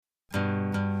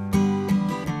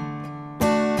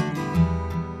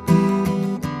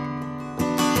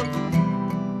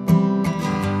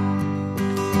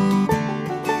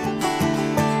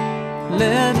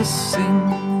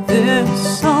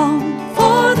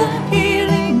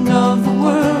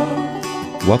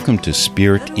Welcome to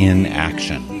Spirit in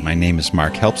Action. My name is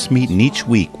Mark Helpsmeet, and each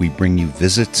week we bring you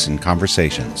visits and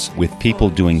conversations with people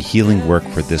doing healing work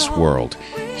for this world,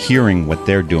 hearing what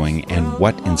they're doing and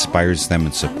what inspires them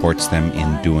and supports them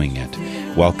in doing it.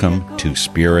 Welcome to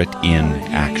Spirit in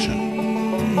Action.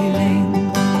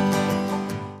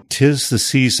 'Tis the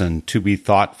season to be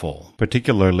thoughtful,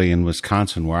 particularly in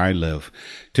Wisconsin where I live,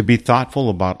 to be thoughtful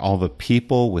about all the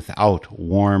people without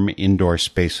warm indoor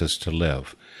spaces to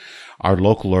live. Our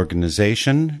local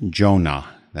organization, Jonah,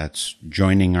 that's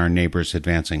Joining Our Neighbors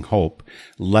Advancing Hope,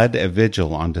 led a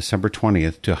vigil on December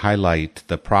 20th to highlight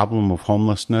the problem of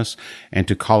homelessness and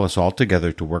to call us all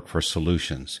together to work for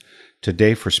solutions.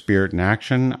 Today for Spirit in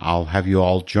Action, I'll have you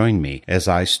all join me as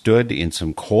I stood in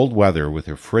some cold weather with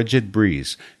a frigid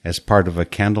breeze as part of a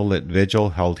candlelit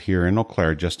vigil held here in Eau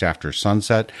Claire just after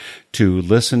sunset to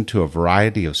listen to a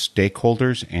variety of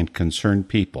stakeholders and concerned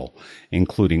people,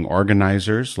 including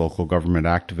organizers, local government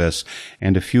activists,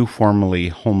 and a few formerly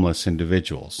homeless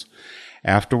individuals.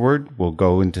 Afterward, we'll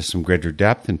go into some greater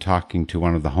depth in talking to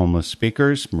one of the homeless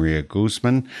speakers, Maria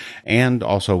Guzman, and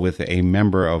also with a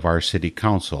member of our city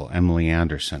council, Emily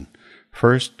Anderson.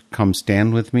 First, come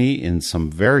stand with me in some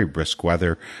very brisk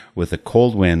weather with a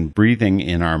cold wind breathing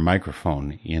in our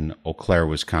microphone in Eau Claire,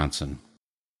 Wisconsin.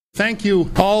 Thank you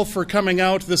all for coming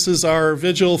out. This is our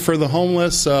vigil for the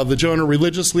homeless, the Jonah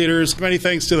religious leaders. Many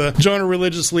thanks to the Jonah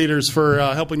religious leaders for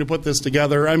helping to put this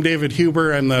together. I'm David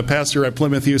Huber. I'm the pastor at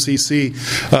Plymouth UCC,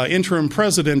 interim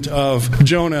president of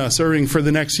Jonah, serving for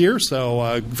the next year.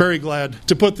 So very glad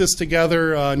to put this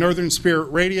together. Northern Spirit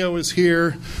Radio is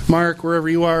here. Mark, wherever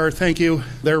you are, thank you.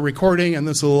 They're recording, and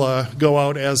this will go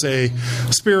out as a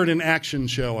Spirit in Action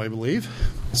show, I believe.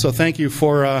 So thank you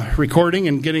for recording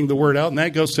and getting the word out, and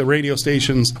that goes to radio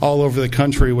stations all over the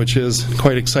country, which is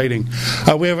quite exciting.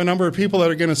 We have a number of people that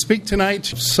are going to speak tonight,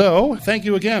 so thank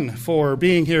you again for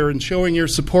being here and showing your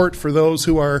support for those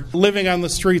who are living on the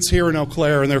streets here in Eau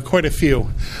Claire, and there are quite a few.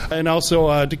 And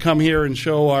also to come here and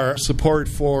show our support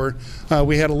for,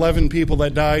 we had 11 people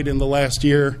that died in the last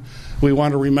year. We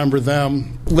want to remember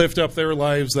them, lift up their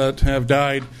lives that have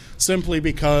died simply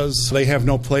because they have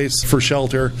no place for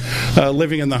shelter,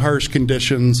 living in the harsh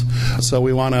conditions. So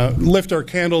we want to lift our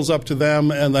candles up to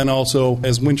them, and then also,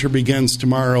 as winter begins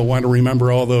tomorrow, want to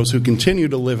remember all those who continue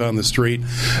to live on the street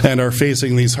and are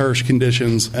facing these harsh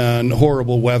conditions and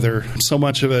horrible weather. So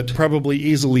much of it probably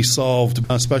easily solved,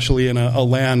 especially in a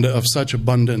land of such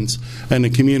abundance and a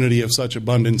community of such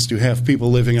abundance. To have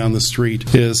people living on the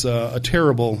street is a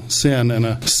terrible sin and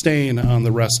a stain on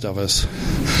the rest of us.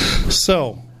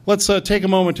 So let's take a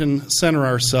moment and center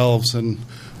ourselves and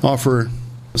offer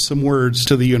some words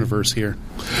to the universe here.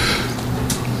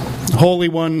 Holy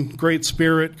One, Great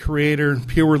Spirit, Creator,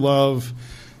 pure love,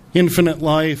 infinite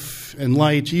life and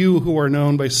light, you who are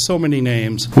known by so many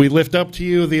names, we lift up to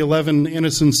you the 11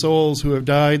 innocent souls who have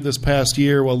died this past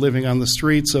year while living on the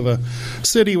streets of a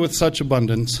city with such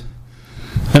abundance.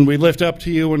 And we lift up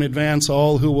to you in advance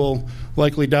all who will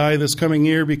likely die this coming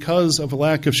year because of a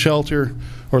lack of shelter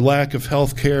or lack of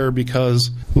health care,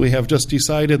 because we have just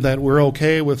decided that we're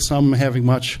okay with some having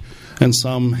much and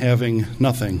some having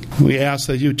nothing. We ask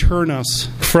that you turn us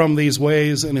from these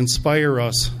ways and inspire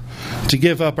us to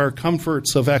give up our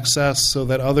comforts of excess so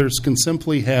that others can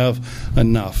simply have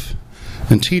enough.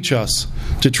 And teach us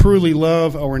to truly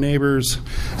love our neighbors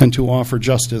and to offer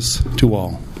justice to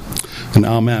all. And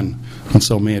amen. And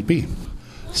so may it be.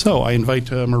 So I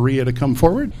invite Maria to come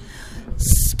forward.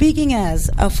 Speaking as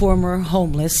a former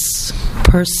homeless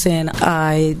person,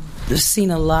 I've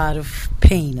seen a lot of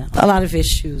pain, a lot of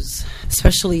issues,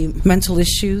 especially mental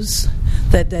issues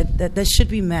that should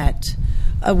be met.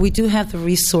 We do have the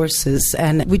resources,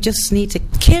 and we just need to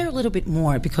care a little bit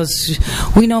more, because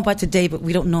we know about today, but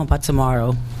we don't know about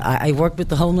tomorrow. I worked with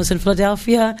the homeless in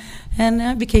Philadelphia, and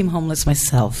I became homeless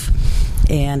myself.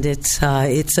 And it's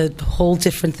a whole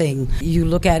different thing. You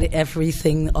look at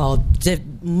everything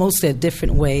mostly a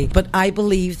different way. But I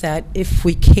believe that if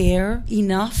we care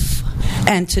enough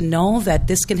and to know that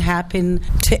this can happen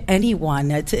to anyone,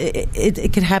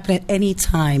 it can happen at any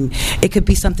time. It could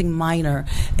be something minor,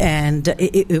 and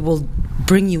it will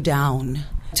bring you down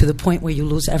to the point where you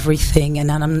lose everything,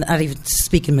 and I'm not even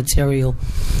speaking material.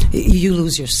 You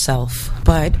lose yourself.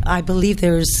 But I believe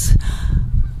there's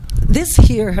this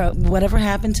here, whatever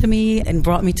happened to me and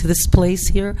brought me to this place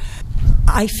here,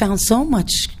 I found so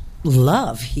much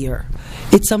love here.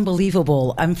 It's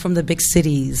unbelievable. I'm from the big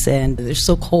cities, and they're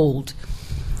so cold.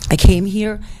 I came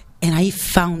here, and I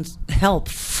found help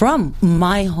from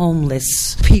my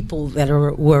homeless people that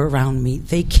were around me.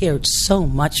 They cared so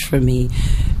much for me.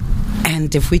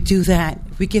 And if we do that,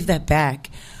 if we give that back,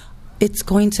 it's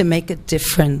going to make a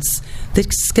difference.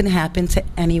 This can happen to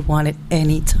anyone at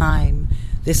any time.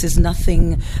 This is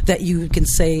nothing that you can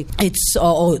say it's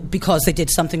because they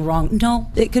did something wrong.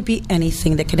 No, it could be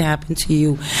anything that could happen to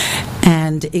you.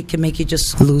 And it can make you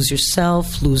just lose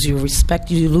yourself, lose your respect.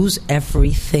 You lose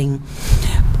everything.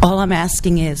 All I'm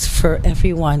asking is for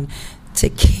everyone to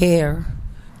care.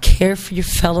 Care for your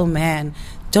fellow man.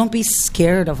 Don't be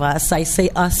scared of us. I say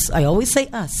us. I always say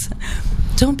us.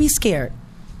 Don't be scared.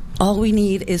 All we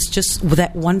need is just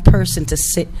that one person to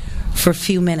sit for a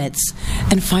few minutes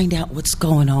and find out what's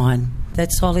going on.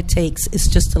 That's all it takes. It's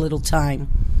just a little time.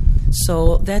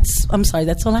 So that's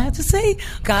all I have to say.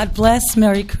 God bless.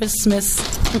 Merry Christmas.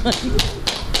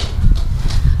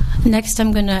 Next,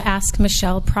 I'm going to ask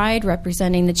Michelle Pride,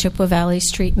 representing the Chippewa Valley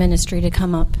Street Ministry, to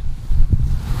come up.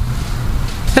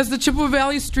 As the Chippewa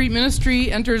Valley Street Ministry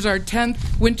enters our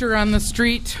 10th winter on the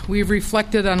street, we've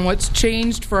reflected on what's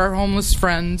changed for our homeless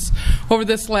friends over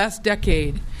this last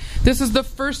decade. This is the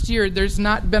first year there's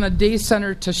not been a day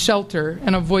center to shelter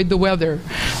and avoid the weather,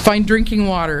 find drinking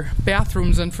water,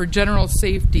 bathrooms, and for general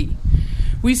safety.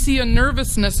 We see a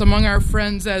nervousness among our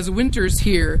friends as winter's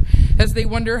here, as they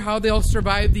wonder how they'll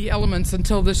survive the elements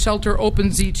until the shelter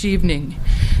opens each evening.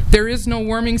 There is no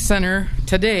warming center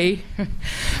today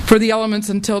for the elements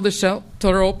until the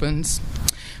shelter opens.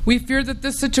 We fear that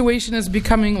this situation is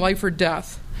becoming life or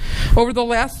death. Over the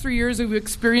last 3 years, we've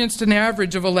experienced an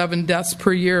average of 11 deaths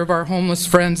per year of our homeless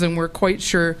friends, and we're quite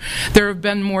sure there have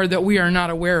been more that we are not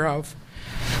aware of.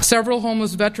 Several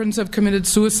homeless veterans have committed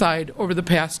suicide over the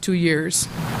past 2 years.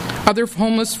 Other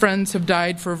homeless friends have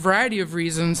died for a variety of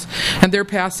reasons, and their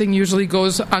passing usually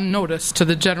goes unnoticed to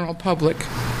the general public.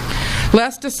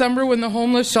 Last December, when the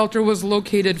homeless shelter was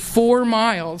located 4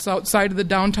 miles outside of the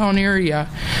downtown area,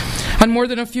 on more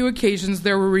than a few occasions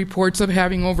there were reports of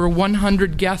having over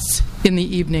 100 guests in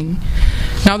the evening.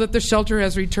 Now that the shelter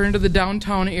has returned to the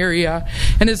downtown area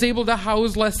and is able to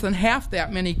house less than half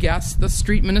that many guests, the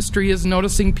street ministry is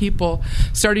noticing people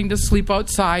starting to sleep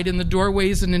outside in the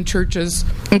doorways and in churches,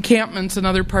 encampments, and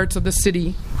other parts of the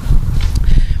city.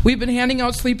 We've been handing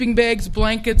out sleeping bags,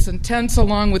 blankets, and tents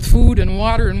along with food and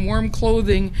water and warm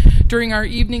clothing during our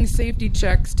evening safety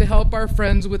checks to help our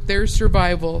friends with their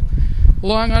survival.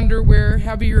 Long underwear,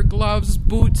 heavier gloves,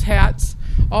 boots, hats,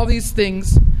 all these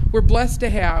things we're blessed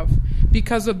to have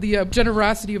because of the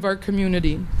generosity of our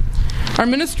community. Our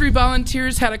ministry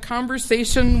volunteers had a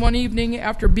conversation one evening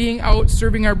after being out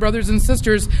serving our brothers and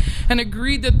sisters and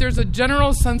agreed that there's a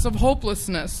general sense of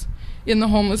hopelessness in the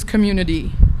homeless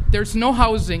community. There's no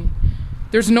housing.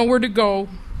 There's nowhere to go.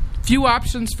 Few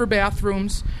options for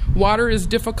bathrooms. Water is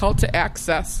difficult to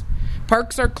access.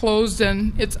 Parks are closed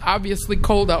and it's obviously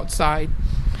cold outside.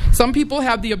 Some people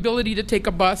have the ability to take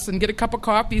a bus and get a cup of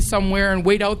coffee somewhere and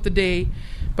wait out the day,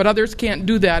 but others can't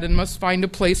do that and must find a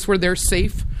place where they're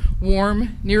safe,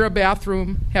 warm, near a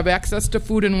bathroom, have access to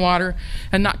food and water,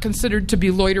 and not considered to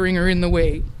be loitering or in the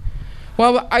way.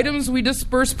 While the items we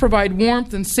disperse provide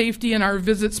warmth and safety and our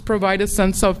visits provide a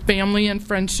sense of family and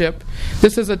friendship,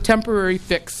 this is a temporary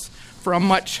fix for a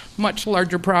much, much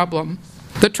larger problem.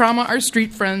 The trauma our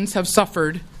street friends have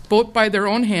suffered, both by their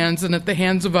own hands and at the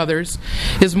hands of others,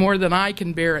 is more than I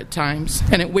can bear at times,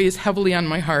 and it weighs heavily on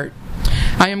my heart.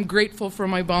 I am grateful for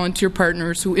my volunteer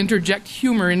partners who interject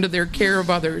humor into their care of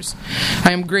others.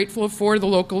 I am grateful for the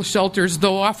local shelters,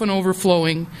 though often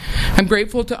overflowing. I'm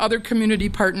grateful to other community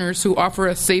partners who offer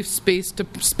a safe space to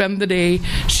spend the day,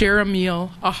 share a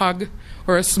meal, a hug,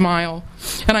 or a smile.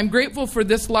 And I'm grateful for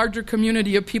this larger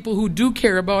community of people who do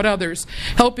care about others,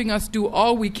 helping us do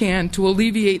all we can to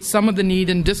alleviate some of the need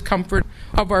and discomfort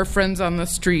of our friends on the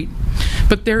street.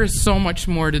 But there is so much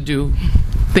more to do.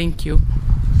 Thank you.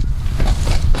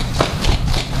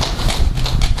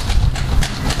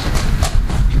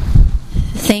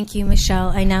 Thank you, Michelle.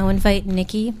 I now invite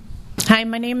Nikki. Hi,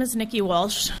 my name is Nikki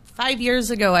Walsh. 5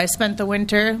 years ago, I spent the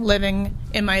winter living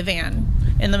in my van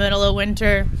in the middle of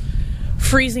winter,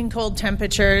 freezing cold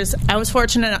temperatures. I was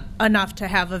fortunate enough to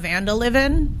have a van to live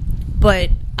in, but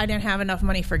I didn't have enough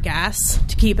money for gas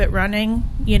to keep it running.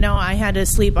 You know, I had to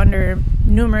sleep under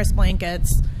numerous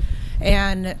blankets,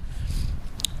 and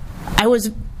I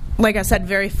was, like I said,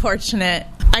 very fortunate.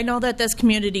 I know that this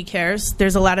community cares.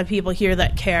 There's a lot of people here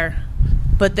that care.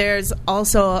 But there's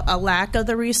also a lack of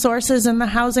the resources and the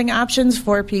housing options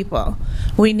for people.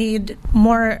 We need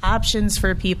more options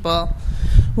for people.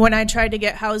 When I tried to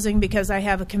get housing because I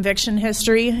have a conviction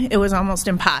history, it was almost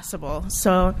impossible.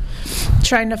 So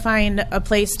trying to find a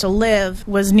place to live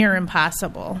was near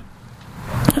impossible.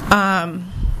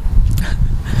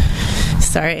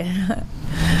 Sorry.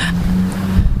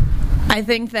 I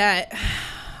think that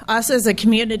us as a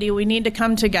community, we need to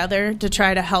come together to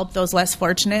try to help those less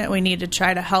fortunate. We need to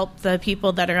try to help the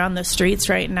people that are on the streets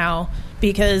right now,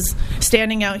 because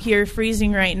standing out here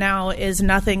freezing right now is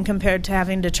nothing compared to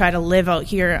having to try to live out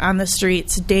here on the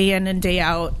streets day in and day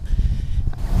out.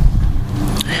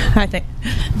 I think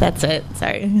that's it.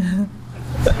 Sorry.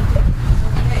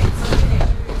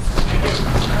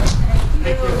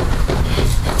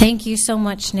 Thank you so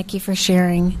much, Nikki, for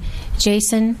sharing.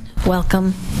 Jason,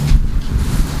 welcome.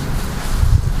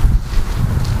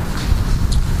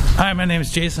 Hi, my name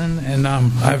is Jason, and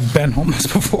I've been homeless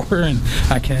before, and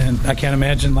I can't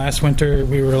imagine last winter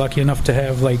we were lucky enough to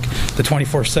have like the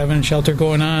 24/7 shelter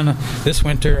going on. This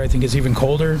winter I think is even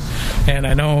colder, and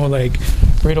I know like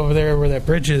right over there where that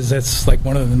bridge is, that's like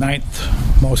one of the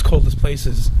 9th most coldest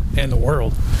places in the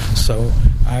world. So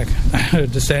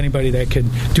just anybody that could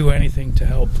do anything to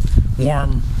help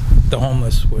warm the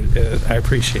homeless, I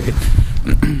appreciate.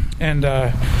 And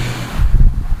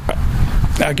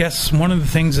I guess one of the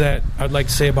things that I'd like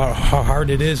to say about how hard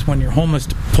it is when you're homeless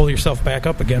to pull yourself back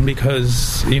up again,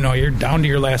 because you're down to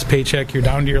your last paycheck, you're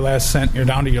down to your last cent, you're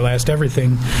down to your last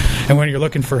everything, and when you're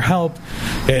looking for help,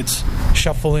 it's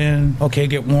shuffle in, okay,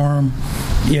 get warm,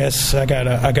 yes, I got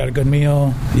a good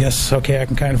meal, yes, okay, I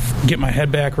can kind of get my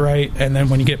head back right, and then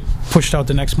when you get pushed out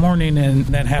the next morning and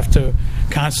then have to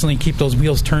constantly keep those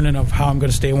wheels turning of how I'm going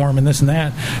to stay warm and this and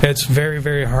that, it's very,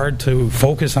 very hard to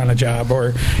focus on a job.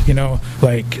 Or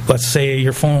like let's say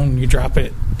your phone, you drop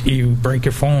it, you break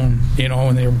your phone,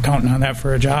 and they're counting on that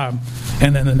for a job,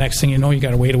 and then the next thing you know, you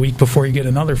got to wait a week before you get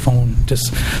another phone.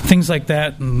 Just things like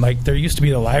that. And like there used to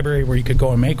be the library where you could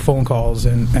go and make phone calls,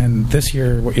 and this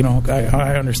year,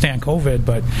 I understand COVID,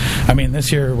 but I mean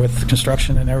this year with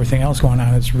construction and everything else going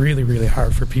on, it's really, really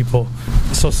hard for people.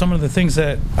 So some of the things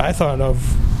that I thought of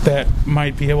that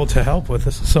might be able to help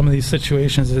with some of these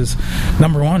situations is,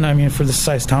 number one, I mean, for this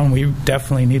size town, we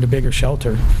definitely need a bigger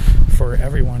shelter for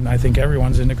everyone. I think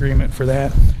everyone's in agreement for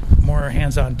that. More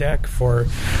hands on deck for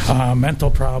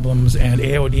mental problems and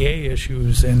AODA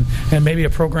issues, and maybe a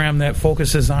program that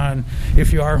focuses on,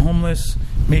 if you are homeless,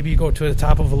 maybe you go to the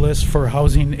top of a list for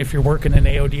housing if you're working an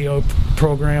AODA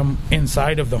program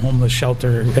inside of the homeless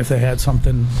shelter, if they had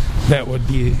something that would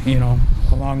be,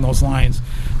 along those lines,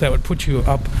 that would put you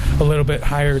up a little bit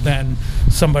higher than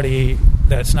somebody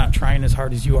that's not trying as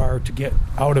hard as you are to get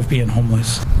out of being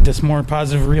homeless. Just more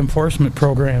positive reinforcement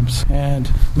programs, and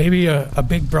maybe a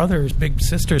big brothers, big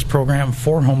sisters program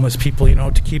for homeless people,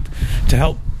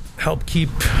 to help keep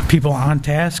people on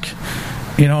task.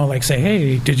 Like say,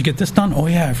 hey, did you get this done? Oh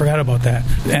yeah, I forgot about that.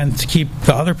 And to keep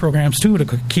the other programs too,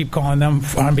 to keep calling them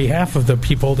on behalf of the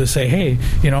people to say, hey,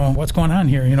 what's going on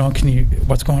here?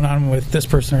 What's going on with this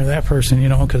person or that person?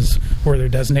 Because we're their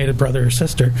designated brother or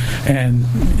sister. And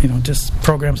just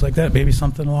programs like that, maybe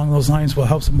something along those lines will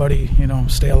help somebody,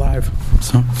 stay alive.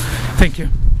 So, thank you.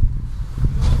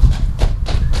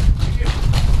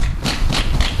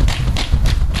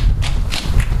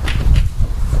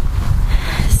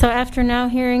 So after now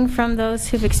hearing from those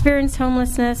who've experienced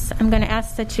homelessness, I'm going to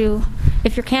ask that you,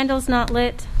 if your candle's not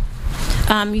lit,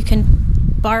 you can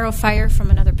borrow fire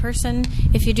from another person.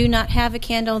 If you do not have a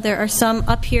candle, there are some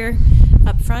up here,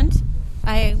 up front.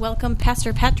 I welcome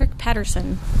Pastor Patrick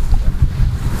Patterson.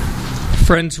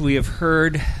 Friends, we have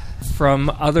heard from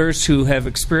others who have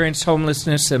experienced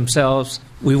homelessness themselves.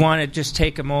 We want to just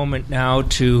take a moment now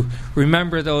to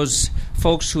remember those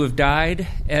folks who have died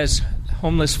as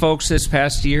homeless folks this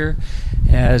past year.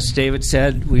 As David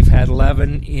said, we've had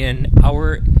 11 in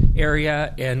our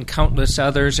area and countless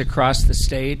others across the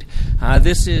state.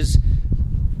 This is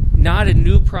not a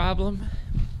new problem,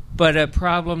 but a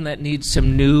problem that needs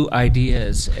some new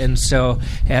ideas. And so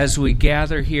as we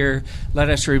gather here, let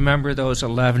us remember those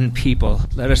 11 people.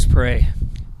 Let us pray.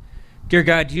 Dear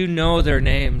God, you know their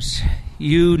names.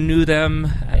 You knew them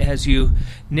as you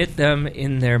knit them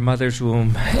in their mother's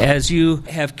womb. As you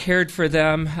have cared for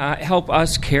them, help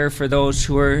us care for those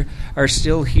who are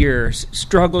still here,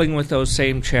 struggling with those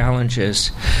same challenges.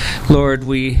 Lord,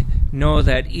 we know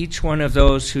that each one of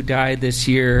those who died this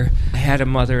year had a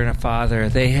mother and a father.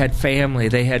 They had family.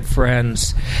 They had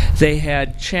friends. They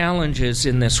had challenges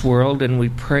in this world, and we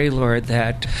pray, Lord,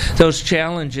 that those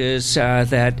challenges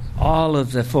that all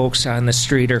of the folks on the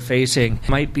street are facing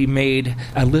might be made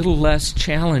a little less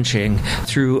challenging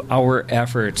through our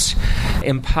efforts.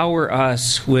 Empower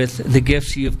us with the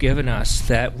gifts you've given us,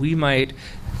 that we might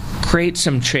create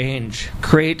some change,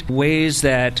 create ways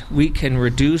that we can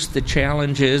reduce the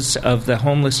challenges of the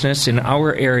homelessness in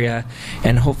our area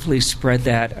and hopefully spread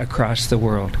that across the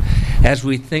world. As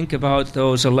we think about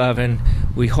those 11,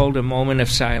 we hold a moment of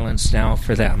silence now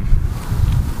for them.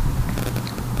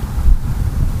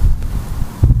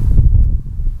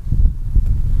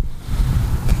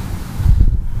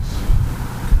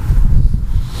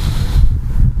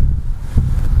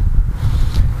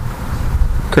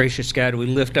 Gracious God, we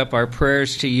lift up our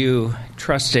prayers to you,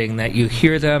 trusting that you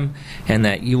hear them and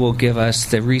that you will give us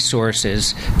the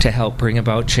resources to help bring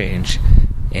about change.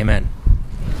 Amen.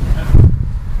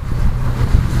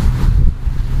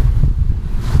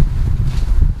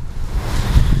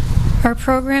 Our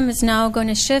program is now going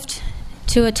to shift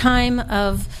to a time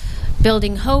of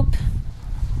building hope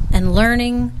and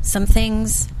learning some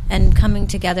things and coming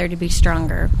together to be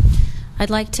stronger. I'd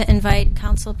like to invite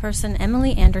Councilperson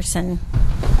Emily Anderson.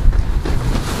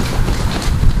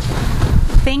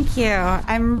 Thank you.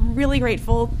 I'm really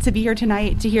grateful to be here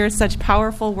tonight to hear such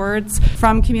powerful words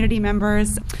from community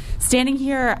members. Standing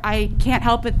here, I can't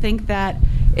help but think that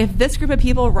if this group of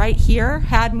people right here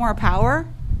had more power,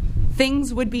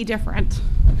 things would be different.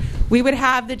 We would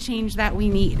have the change that we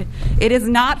need. It is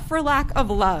not for lack of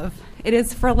love. It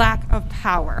is for lack of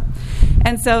power.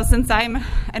 And so since I'm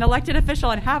an elected official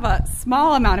and have a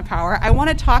small amount of power, I want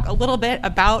to talk a little bit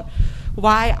about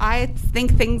why I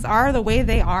think things are the way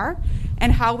they are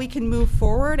and how we can move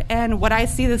forward and what I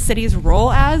see the city's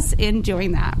role as in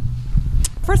doing that.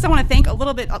 First, I want to thank a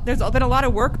little bit, there's been a lot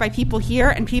of work by people here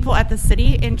and people at the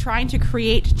city in trying to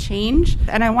create change,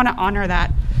 and I want to honor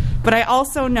that. But I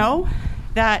also know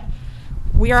that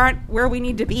we aren't where we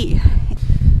need to be.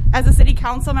 As a city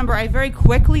council member, I very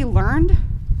quickly learned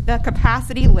the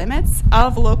capacity limits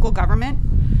of local government,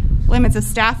 limits of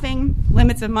staffing,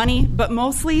 limits of money, but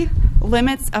mostly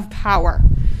limits of power.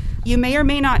 You may or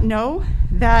may not know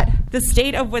that the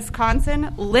state of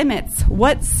Wisconsin limits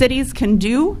what cities can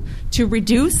do to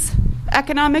reduce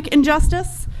economic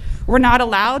injustice. We're not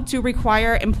allowed to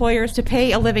require employers to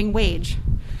pay a living wage.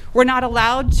 We're not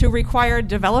allowed to require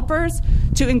developers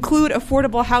to include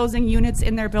affordable housing units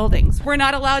in their buildings. We're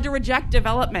not allowed to reject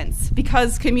developments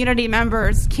because community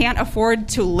members can't afford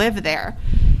to live there.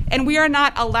 And we are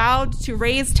not allowed to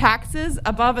raise taxes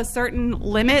above a certain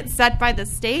limit set by the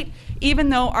state, even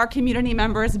though our community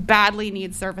members badly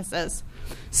need services.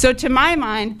 So to my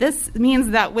mind, this means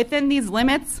that within these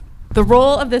limits, the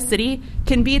role of the city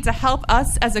can be to help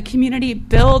us as a community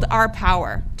build our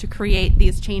power to create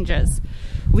these changes.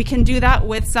 We can do that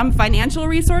with some financial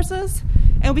resources,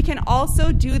 and we can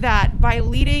also do that by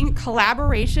leading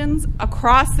collaborations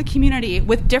across the community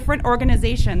with different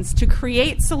organizations to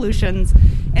create solutions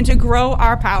and to grow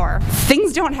our power.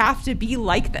 Things don't have to be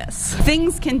like this.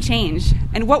 Things can change.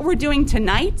 And what we're doing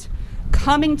tonight,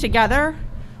 coming together,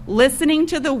 listening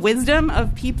to the wisdom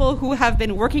of people who have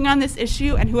been working on this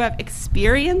issue and who have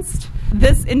experienced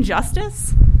this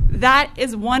injustice, that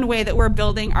is one way that we're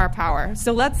building our power.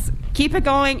 So let's keep it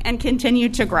going and continue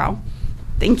to grow.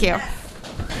 Thank you.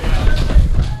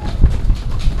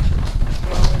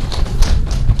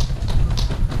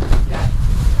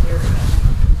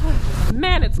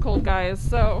 Man, it's cold, guys,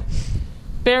 so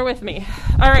bear with me.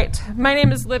 All right, my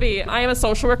name is Libby. I am a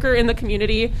social worker in the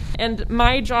community, and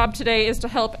my job today is to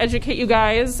help educate you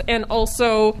guys and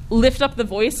also lift up the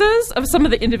voices of some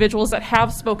of the individuals that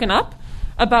have spoken up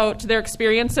about their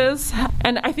experiences.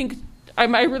 And I think I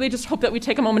really just hope that we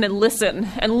take a moment and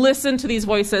listen to these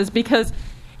voices, because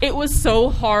it was so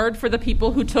hard for the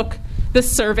people who took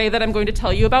this survey that I'm going to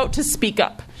tell you about to speak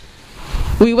up.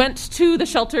 We went to the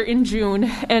shelter in June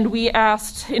and we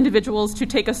asked individuals to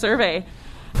take a survey.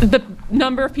 The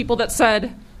number of people that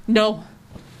said, no,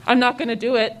 I'm not going to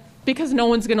do it because no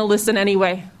one's going to listen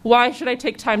anyway. Why should I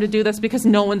take time to do this? Because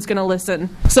no one's going to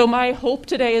listen. So my hope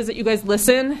today is that you guys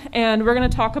listen, and we're going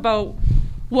to talk about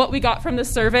what we got from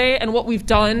this survey and what we've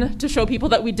done to show people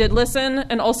that we did listen,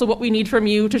 and also what we need from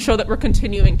you to show that we're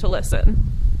continuing to listen.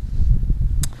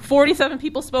 47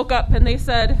 people spoke up and they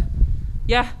said,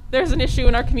 yeah, there's an issue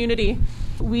in our community.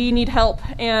 We need help,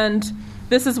 and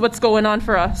this is what's going on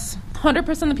for us.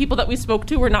 100% of the people that we spoke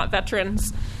to were not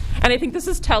veterans. And I think this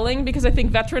is telling, because I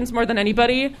think veterans more than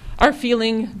anybody are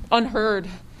feeling unheard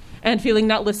and feeling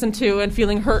not listened to and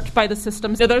feeling hurt by the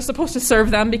systems that are supposed to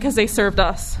serve them because they served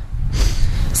us.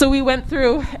 So we went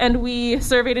through and we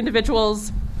surveyed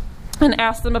individuals and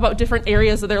asked them about different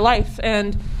areas of their life.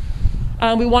 And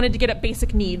we wanted to get at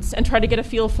basic needs and try to get a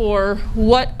feel for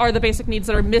what are the basic needs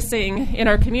that are missing in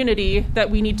our community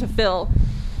that we need to fill.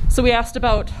 So we asked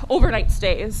about overnight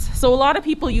stays. So a lot of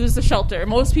people use the shelter.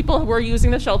 Most people were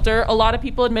using the shelter. A lot of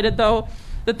people admitted, though,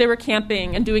 that they were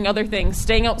camping and doing other things,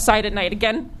 staying outside at night.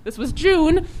 Again, this was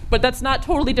June, but that's not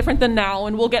totally different than now,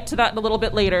 and we'll get to that in a little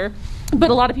bit later. But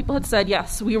a lot of people had said,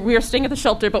 yes, we are staying at the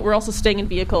shelter, but we're also staying in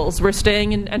vehicles. We're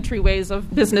staying in entryways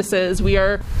of businesses. We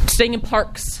are staying in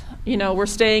parks. We're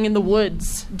staying in the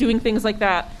woods, doing things like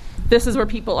that. this is where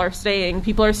people are staying.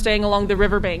 People are staying along the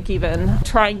riverbank even,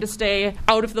 trying to stay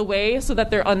out of the way so that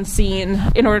they're unseen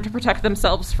in order to protect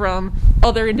themselves from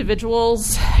other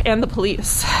individuals and the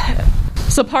police.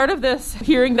 So part of this,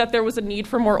 hearing that there was a need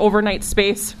for more overnight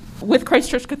space, with Christ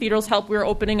Church Cathedral's help, we're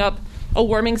opening up a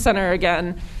warming center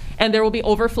again. And there will be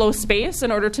overflow space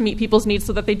in order to meet people's needs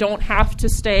so that they don't have to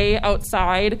stay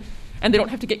outside and they don't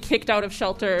have to get kicked out of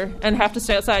shelter and have to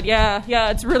stay outside. Yeah,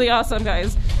 it's really awesome,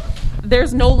 guys.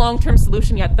 There's no long-term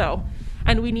solution yet, though.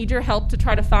 And we need your help to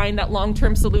try to find that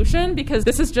long-term solution because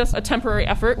this is just a temporary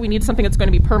effort. We need something that's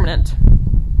going to be permanent.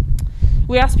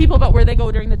 We asked people about where they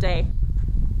go during the day.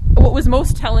 What was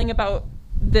most telling about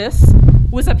this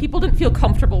was that people didn't feel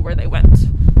comfortable where they went.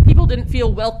 People didn't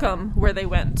feel welcome where they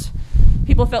went.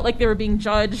 People felt like they were being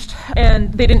judged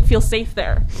and they didn't feel safe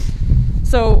there.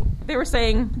 So they were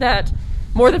saying that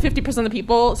more than 50% of the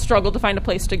people struggled to find a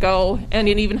place to go, and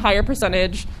an even higher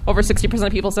percentage, over 60%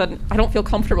 of people said, I don't feel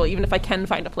comfortable even if I can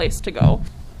find a place to go.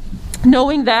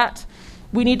 Knowing that,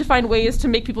 we need to find ways to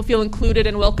make people feel included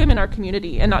and welcome in our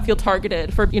community and not feel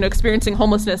targeted for, experiencing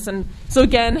homelessness. And so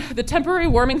again, the temporary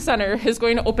warming center is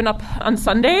going to open up on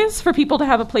Sundays for people to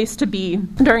have a place to be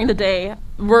during the day.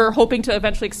 We're hoping to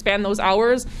eventually expand those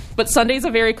hours, but Sunday is a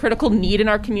very critical need in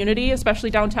our community, especially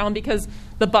downtown, because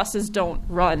the buses don't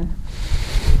run.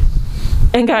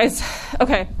 And guys,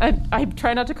 okay, I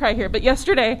try not to cry here, but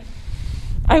yesterday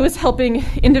I was helping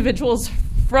individuals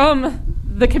from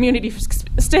the community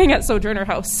staying at Sojourner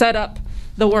House set up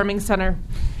the warming center.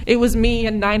 It was me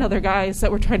and 9 other guys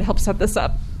that were trying to help set this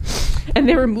up. And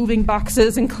they were moving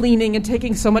boxes and cleaning and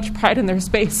taking so much pride in their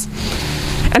space.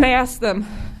 And I asked them,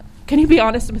 can you be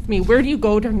honest with me? Where do you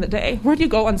go during the day? Where do you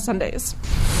go on Sundays?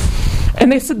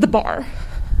 And they said the bar.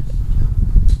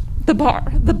 The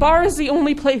bar. The bar is the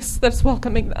only place that's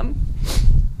welcoming them.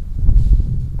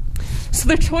 So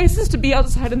their choice is to be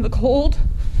outside in the cold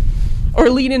or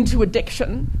lean into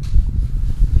addiction.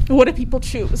 What do people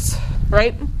choose,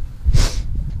 right?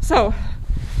 So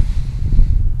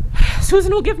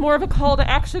Susan will give more of a call to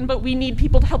action, but we need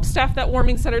people to help staff that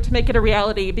warming center to make it a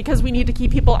reality because we need to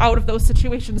keep people out of those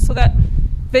situations so that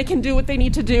they can do what they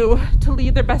need to do to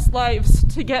lead their best lives,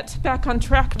 to get back on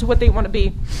track to what they want to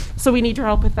be. So we need your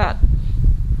help with that.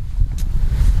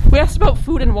 We asked about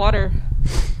food and water.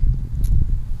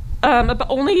 But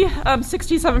only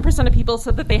 67% of people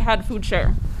said that they had food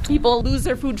share. People lose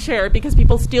their food share because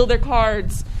people steal their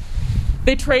cards.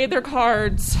 They trade their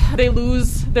cards. They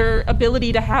lose their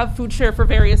ability to have food share for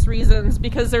various reasons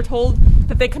because they're told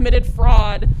that they committed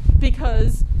fraud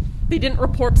because they didn't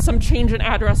report some change in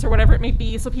address or whatever it may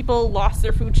be, so people lost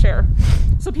their food share.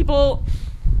 So people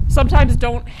sometimes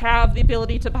don't have the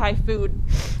ability to buy food.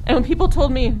 And when people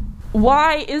told me,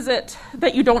 why is it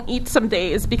that you don't eat some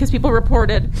days? Because people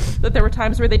reported that there were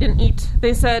times where they didn't eat.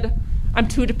 They said, I'm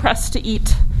too depressed to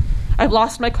eat. I've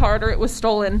lost my card or it was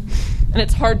stolen. And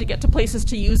it's hard to get to places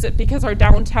to use it because our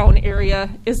downtown area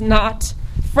is not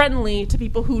friendly to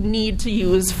people who need to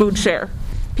use food share.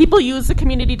 People use the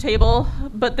community table,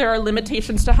 but there are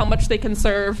limitations to how much they can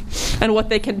serve and what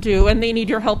they can do, and they need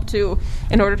your help too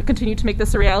in order to continue to make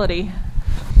this a reality.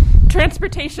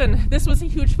 Transportation. This was a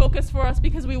huge focus for us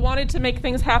because we wanted to make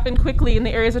things happen quickly in the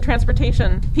areas of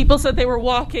transportation. People said they were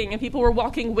walking, and people were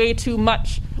walking way too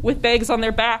much with bags on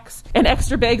their backs and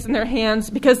extra bags in their hands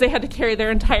because they had to carry their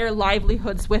entire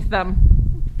livelihoods with them.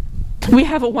 We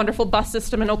have a wonderful bus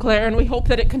system in Eau Claire, and we hope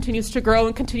that it continues to grow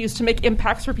and continues to make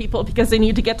impacts for people because they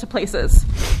need to get to places.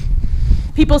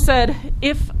 People said,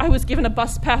 if I was given a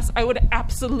bus pass, I would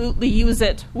absolutely use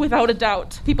it, without a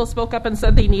doubt. People spoke up and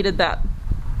said they needed that.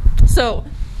 So,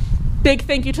 big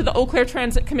thank you to the Eau Claire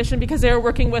Transit Commission because they are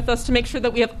working with us to make sure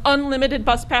that we have unlimited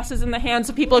bus passes in the hands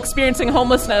of people experiencing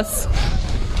homelessness.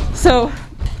 So,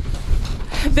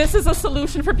 this is a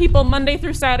solution for people Monday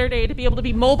through Saturday to be able to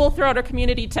be mobile throughout our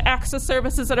community, to access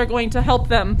services that are going to help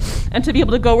them, and to be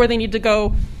able to go where they need to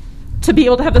go, to be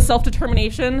able to have the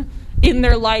self-determination in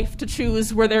their life to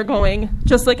choose where they're going,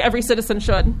 just like every citizen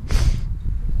should.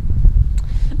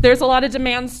 There's a lot of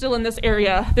demands still in this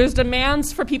area. There's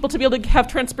demands for people to be able to have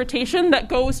transportation that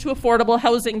goes to affordable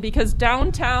housing because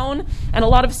downtown and a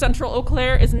lot of central Eau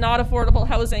Claire is not affordable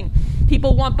housing.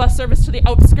 People want bus service to the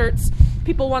outskirts.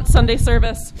 People want Sunday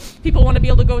service. People want to be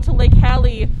able to go to Lake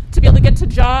Hallie to be able to get to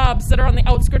jobs that are on the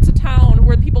outskirts of town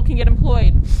where people can get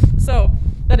employed. So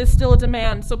that is still a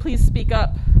demand, so please speak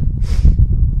up.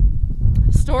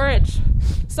 Storage.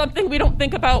 Something we don't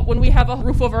think about when we have a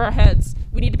roof over our heads.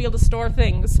 We need to be able to store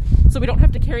things so we don't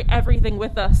have to carry everything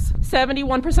with us.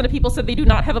 71% of people said they do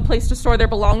not have a place to store their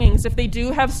belongings. If they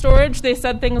do have storage, they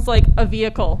said things like a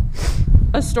vehicle,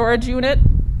 a storage unit,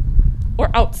 or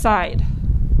outside.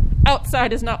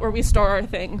 outside is not where we store our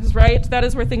things, right? That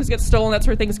is where things get stolen. That's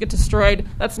where things get destroyed.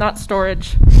 That's not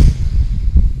storage.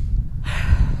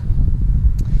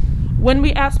 When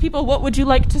we asked people, what would you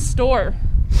like to store?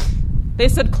 They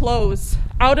said clothes,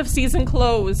 out-of-season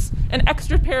clothes, an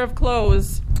extra pair of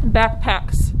clothes,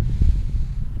 backpacks.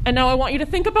 And now I want you to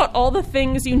think about all the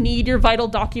things you need your vital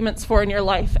documents for in your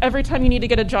life. Every time you need to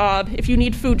get a job, if you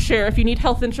need food share, if you need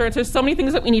health insurance, there's so many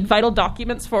things that we need vital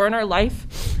documents for in our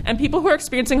life. And people who are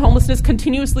experiencing homelessness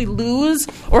continuously lose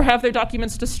or have their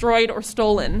documents destroyed or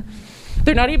stolen.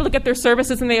 They're not able to get their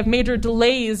services, and they have major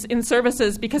delays in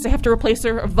services because they have to replace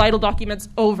their vital documents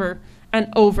over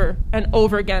and over and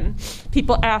over again.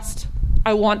 People asked,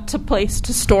 I want a place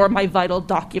to store my vital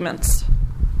documents.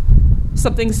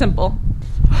 Something simple.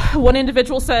 One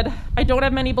individual said, I don't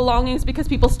have many belongings because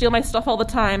people steal my stuff all the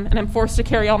time, and I'm forced to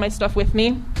carry all my stuff with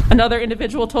me. Another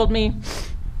individual told me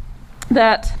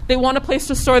that they want a place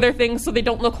to store their things so they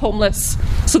don't look homeless,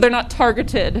 so they're not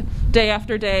targeted day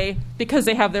after day because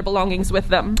they have their belongings with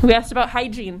them. We asked about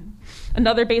hygiene,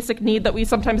 another basic need that we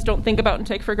sometimes don't think about and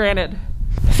take for granted.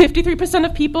 53%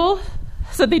 of people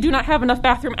said they do not have enough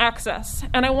bathroom access.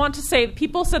 And I want to say,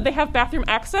 people said they have bathroom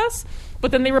access,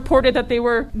 but then they reported that they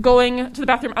were going to the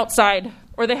bathroom outside,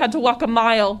 or they had to walk a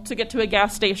mile to get to a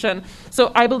gas station.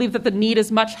 So I believe that the need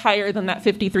is much higher than that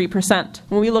 53%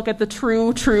 when we look at the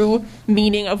true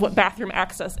meaning of what bathroom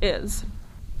access is.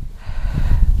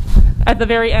 At the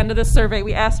very end of this survey,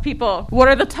 we asked people, what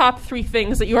are the top 3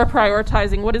 things that you are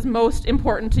prioritizing? What is most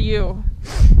important to you?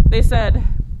 They said,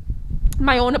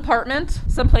 my own apartment,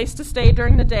 some place to stay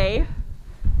during the day,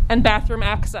 and bathroom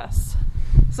access.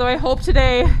 So I hope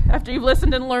today, after you've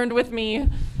listened and learned with me,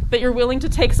 that you're willing to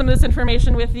take some of this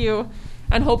information with you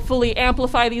and hopefully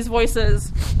amplify these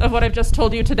voices of what I've just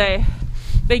told you today.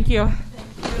 Thank you.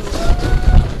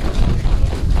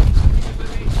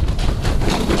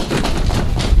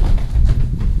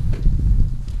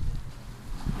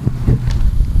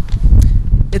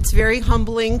 It's very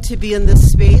humbling to be in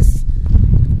this space.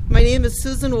 My name is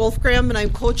Susan Wolfgram, and I'm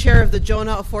co-chair of the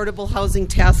Jonah Affordable Housing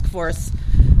Task Force.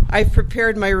 I've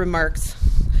prepared my remarks.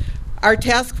 Our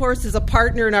task force is a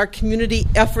partner in our community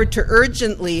effort to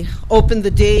urgently open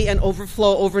the Day and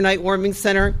Overflow Overnight Warming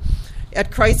Center at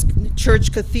Christ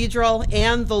Church Cathedral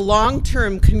and the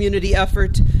long-term community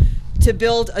effort to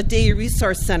build a day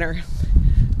resource center.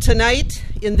 Tonight,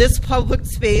 in this public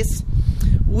space,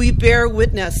 we bear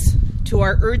witness to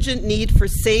our urgent need for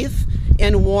safe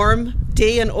and warm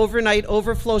day and overnight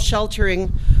overflow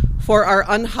sheltering for our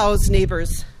unhoused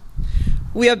neighbors.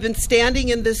 We have been standing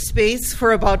in this space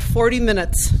for about 40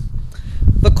 minutes.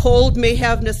 The cold may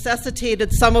have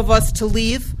necessitated some of us to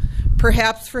leave,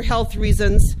 perhaps for health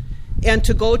reasons, and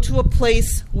to go to a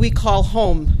place we call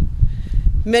home.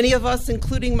 Many of us,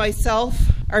 including myself,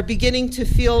 are beginning to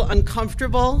feel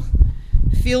uncomfortable,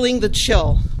 feeling the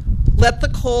chill. Let the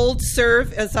cold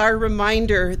serve as our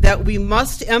reminder that we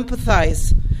must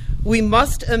empathize. We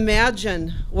must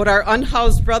imagine what our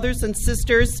unhoused brothers and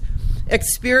sisters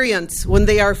experience when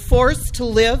they are forced to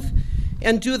live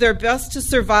and do their best to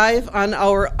survive on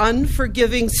our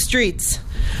unforgiving streets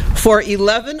for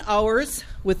 11 hours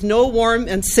with no warm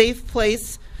and safe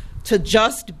place to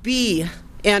just be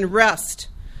and rest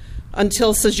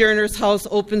until Sojourner's House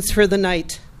opens for the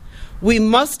night. We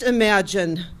must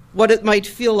imagine what it might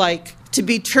feel like to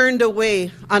be turned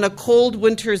away on a cold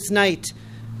winter's night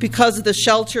because the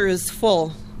shelter is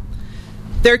full.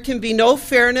 There can be no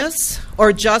fairness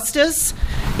or justice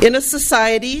in a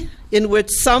society in which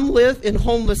some live in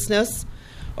homelessness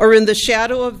or in the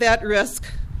shadow of that risk,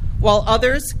 while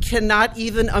others cannot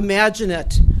even imagine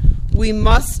it. We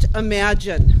must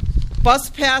imagine. Bus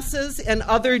passes and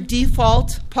other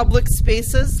default public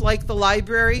spaces like the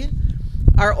library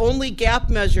are only gap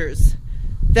measures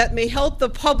that may help the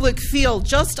public feel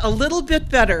just a little bit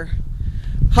better.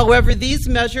 However, these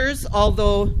measures,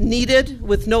 although needed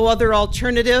with no other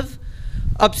alternative,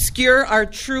 obscure our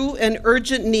true and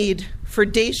urgent need for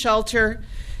day shelter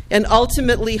and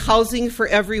ultimately housing for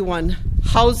everyone.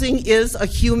 Housing is a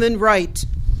human right.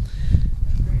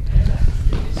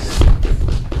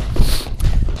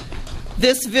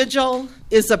 This vigil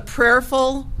is a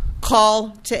prayerful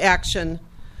call to action.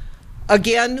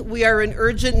 Again, we are in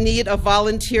urgent need of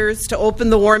volunteers to open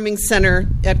the warming center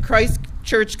at Christ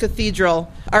Church Cathedral.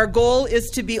 Our goal is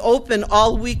to be open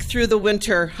all week through the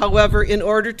winter. However, in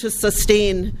order to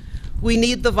sustain, we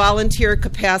need the volunteer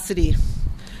capacity.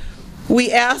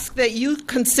 We ask that you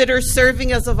consider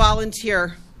serving as a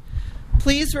volunteer.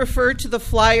 Please refer to the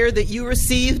flyer that you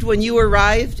received when you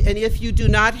arrived, and if you do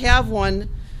not have one,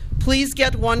 please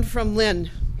get one from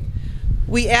Lynn.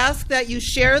 We ask that you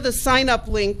share the sign-up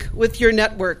link with your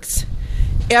networks.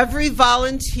 Every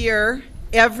volunteer,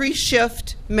 every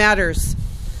shift matters.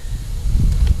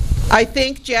 I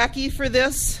thank Jackie for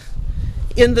this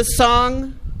in the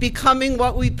song, Becoming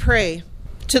What We Pray,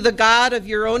 to the God of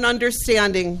your own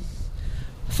understanding.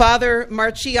 Father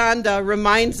Marchianda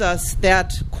reminds us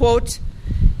that, quote,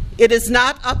 it is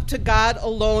not up to God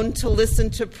alone to listen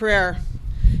to prayer.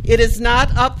 It is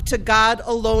not up to God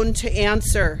alone to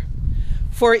answer.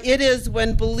 For it is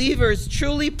when believers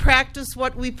truly practice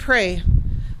what we pray,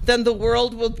 then the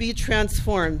world will be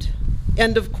transformed.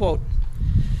 End of quote.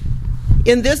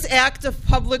 In this act of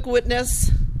public witness,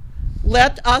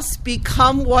 let us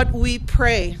become what we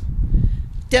pray,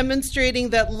 demonstrating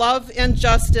that love and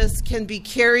justice can be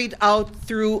carried out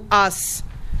through us.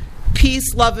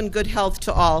 Peace, love, and good health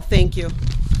to all. Thank you.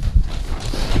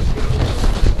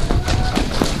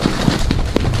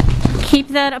 Keep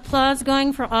that applause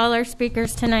going for all our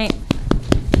speakers tonight.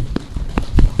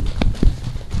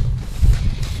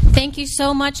 Thank you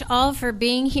so much all for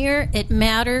being here. It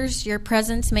matters. Your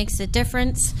presence makes a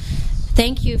difference.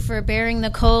 Thank you for bearing the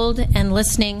cold and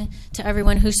listening to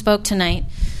everyone who spoke tonight.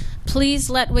 Please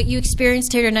let what you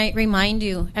experienced here tonight remind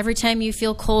you. Every time you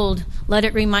feel cold, let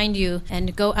it remind you,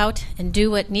 and go out and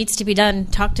do what needs to be done.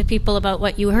 Talk to people about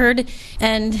what you heard,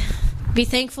 and be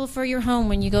thankful for your home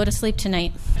when you go to sleep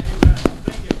tonight.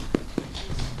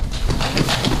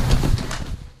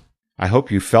 I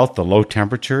hope you felt the low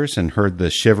temperatures and heard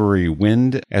the shivery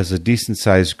wind as a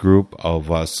decent-sized group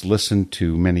of us listened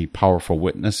to many powerful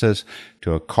witnesses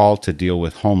to a call to deal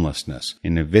with homelessness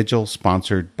in a vigil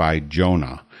sponsored by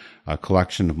Jonah, a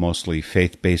collection of mostly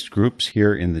faith-based groups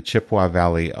here in the Chippewa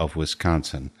Valley of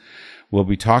Wisconsin. We'll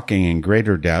be talking in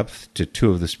greater depth to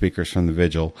two of the speakers from the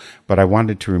vigil, but I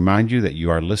wanted to remind you that you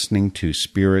are listening to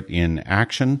Spirit in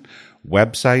Action,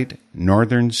 website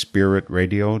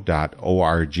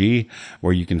northernspiritradio.org,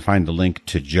 where you can find a link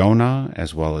to Jonah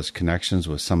as well as connections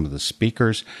with some of the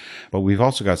speakers. But we've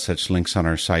also got such links on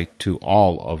our site to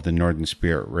all of the Northern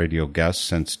Spirit Radio guests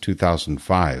since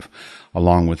 2005,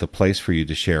 along with a place for you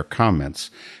to share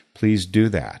comments. Please do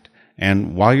that.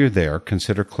 And while you're there,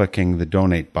 consider clicking the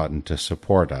donate button to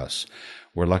support us.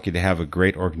 We're lucky to have a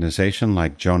great organization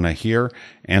like Jonah here,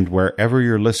 and wherever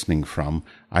you're listening from,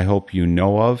 I hope you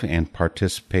know of and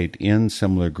participate in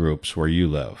similar groups where you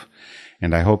live.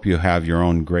 And I hope you have your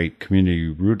own great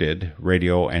community-rooted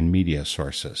radio and media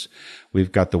sources.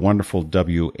 We've got the wonderful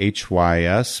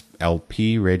WHYS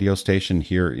LP radio station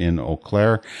here in Eau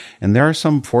Claire, and there are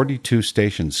some 42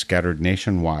 stations scattered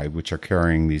nationwide which are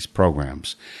carrying these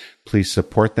programs. Please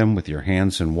support them with your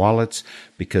hands and wallets,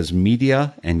 because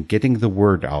media and getting the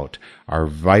word out are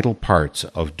vital parts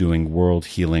of doing world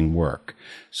healing work.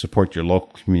 Support your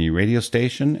local community radio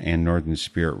station and Northern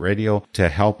Spirit Radio to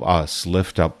help us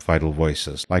lift up vital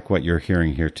voices like what you're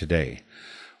hearing here today.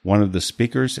 One of the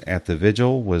speakers at the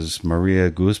vigil was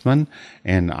Maria Guzman,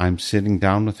 and I'm sitting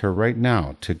down with her right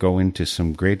now to go into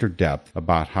some greater depth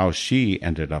about how she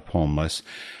ended up homeless,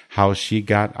 how she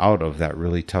got out of that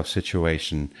really tough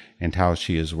situation, and how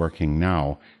she is working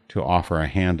now to offer a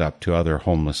hand up to other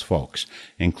homeless folks,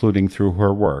 including through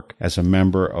her work as a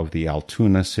member of the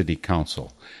Altoona City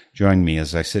Council. Join me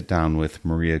as I sit down with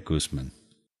Maria Guzman.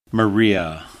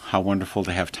 Maria, how wonderful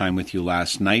to have time with you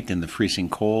last night in the freezing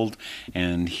cold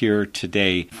and here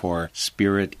today for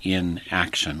Spirit in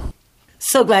Action.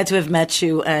 So glad to have met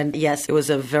you, and yes, it was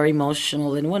a very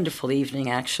emotional and wonderful evening,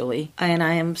 actually. And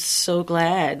I am so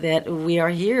glad that we are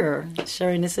here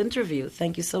sharing this interview.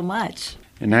 Thank you so much.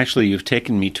 And actually, you've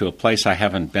taken me to a place I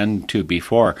haven't been to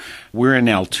before. We're in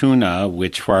Altoona,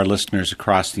 which for our listeners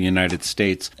across the United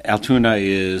States, Altoona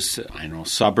is, a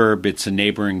suburb. It's a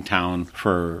neighboring town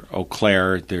for Eau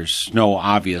Claire. There's no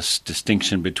obvious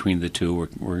distinction between the two.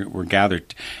 We're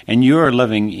gathered. And you are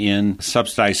living in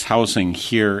subsidized housing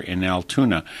here in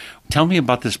Altoona. Tell me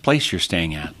about this place you're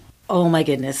staying at. Oh, my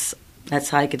goodness.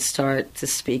 That's how I could start to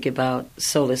speak about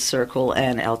Solace Circle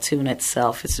and Altoona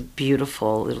itself. It's a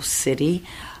beautiful little city.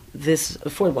 This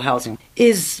affordable housing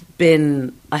has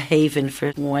been a haven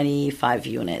for 25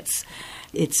 units.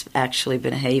 It's actually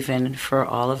been a haven for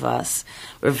all of us.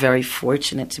 We're very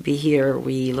fortunate to be here.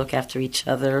 We look after each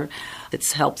other.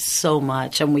 It's helped so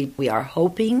much, and we are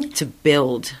hoping to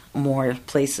build more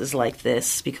places like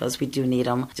this because we do need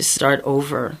them to start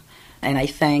over. And I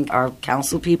thank our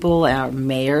council people, our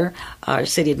mayor, our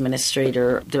city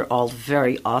administrator. They're all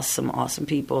very awesome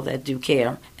people that do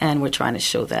care, and we're trying to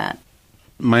show that.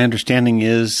 My understanding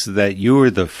is that you were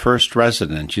the first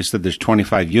resident. You said there's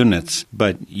 25 units,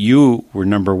 but you were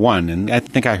number one. And I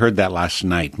think I heard that last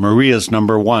night. Maria's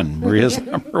number one.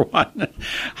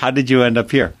 How did you end up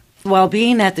here? While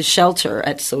being at the shelter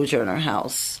at Sojourner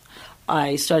House,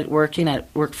 I started working at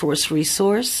Workforce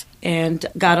Resource and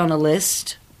got on a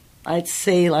list. I'd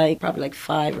say probably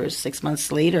 5 or 6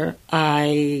 months later,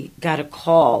 I got a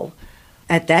call.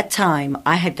 At that time,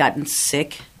 I had gotten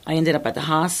sick. I ended up at the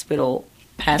hospital.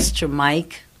 Pastor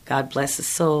Mike, God bless his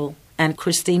soul, and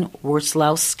Christine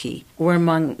Worslowski were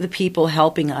among the people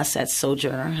helping us at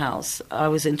Sojourner House. I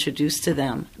was introduced to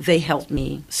them. They helped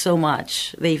me so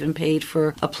much. They even paid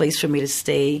for a place for me to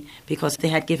stay because they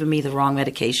had given me the wrong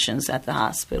medications at the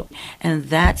hospital. And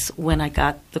that's when I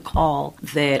got the call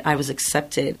that I was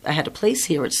accepted. I had a place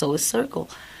here at Solis Circle.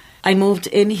 I moved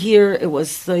in here, it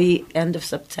was the end of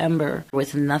September,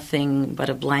 with nothing but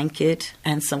a blanket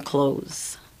and some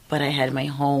clothes. But I had my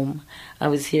home. I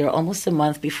was here almost a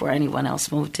month before anyone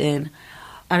else moved in.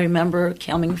 I remember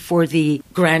coming for the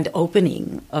grand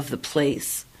opening of the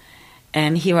place.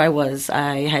 And here I was.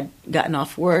 I had gotten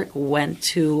off work, went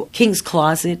to King's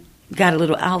Closet, got a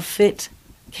little outfit,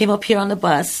 came up here on the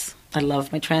bus. I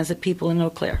love my transit people in Eau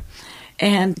Claire.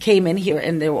 And came in here,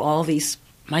 and there were all these,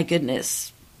 my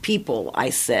goodness, people. I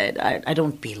said, I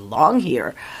don't belong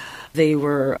here. They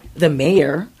were the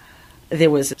mayor. There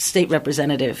was State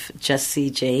Representative Jesse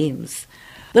James,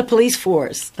 the police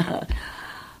force.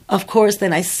 Of course,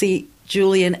 then I see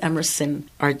Julian Emerson,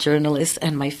 our journalist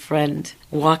and my friend,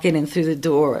 walking in through the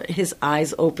door. His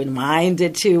eyes open, mine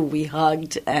did too. We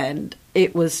hugged, and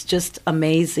it was just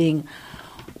amazing.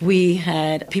 We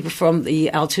had people from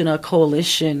the Altoona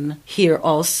Coalition here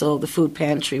also, the food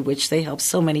pantry, which they help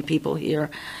so many people here.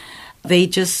 They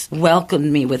just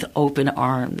welcomed me with open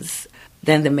arms.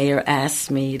 Then the mayor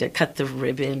asked me to cut the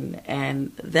ribbon,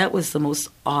 and that was the most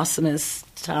awesomest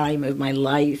time of my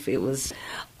life. It was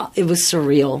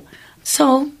surreal.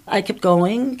 So I kept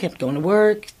going to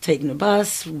work, taking the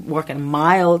bus, walking a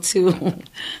mile to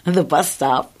the bus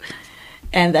stop.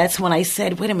 And that's when I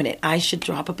said, wait a minute, I should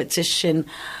drop a petition.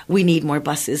 We need more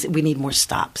buses. We need more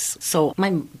stops. So my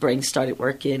brain started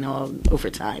working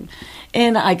overtime.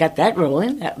 And I got that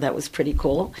rolling. That was pretty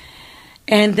cool.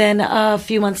 And then a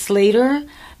few months later,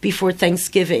 before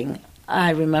Thanksgiving, I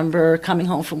remember coming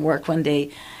home from work one day,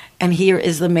 and here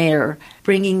is the mayor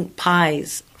bringing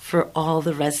pies for all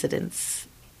the residents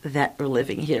that were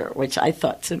living here, which I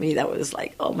thought, to me, that was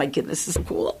like, oh my goodness, this is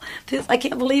cool. I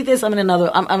can't believe this. I'm in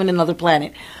another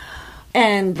planet.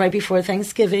 And right before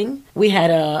Thanksgiving, we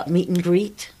had a meet and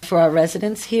greet for our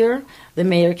residents here. The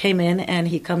mayor came in, and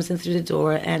he comes in through the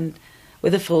door and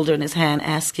with a folder in his hand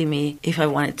asking me if I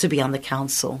wanted to be on the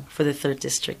council for the 3rd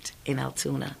District in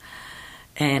Altoona.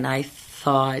 And I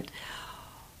thought,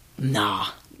 nah,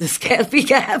 this can't be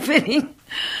happening.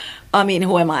 I mean,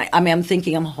 who am I? I mean, I'm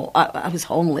thinking I was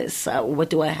homeless.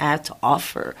 What do I have to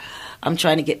offer? I'm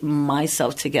trying to get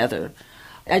myself together.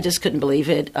 I just couldn't believe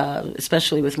it,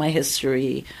 especially with my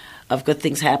history of good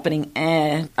things happening.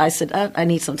 And I said, I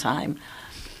need some time.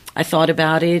 I thought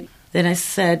about it. Then I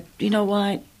said, you know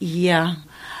what? Yeah,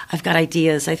 I've got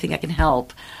ideas. I think I can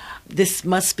help. This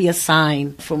must be a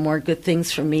sign for more good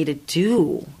things for me to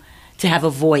do, to have a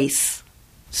voice.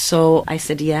 So I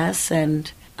said yes,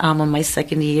 and I'm on my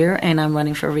 2nd year, and I'm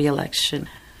running for re-election.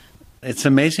 It's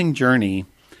an amazing journey.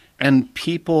 And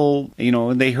people,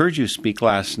 they heard you speak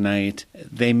last night.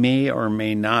 They may or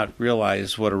may not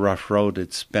realize what a rough road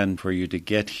it's been for you to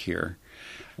get here.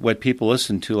 What people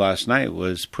listened to last night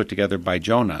was put together by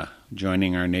Jonah,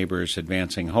 joining our neighbors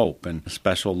Advancing Hope. And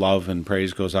special love and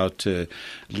praise goes out to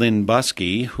Lynn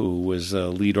Buskey, who was a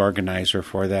lead organizer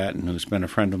for that and who's been a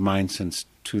friend of mine since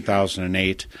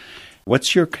 2008.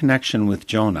 What's your connection with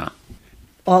Jonah?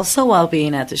 Also, while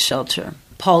being at the shelter,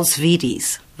 Paul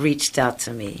Svides reached out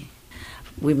to me.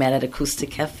 We met at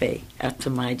Acoustic Cafe after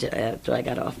I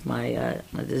got off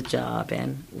the job,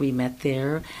 and we met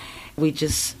there. We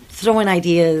just throw in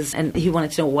ideas, and he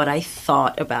wanted to know what I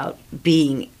thought about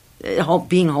being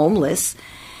homeless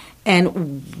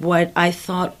and what I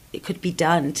thought it could be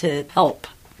done to help,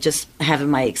 just having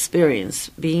my experience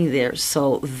being there.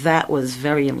 So that was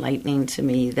very enlightening to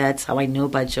me. That's how I know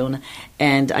about Jonah,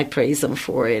 and I praise them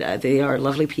for it. They are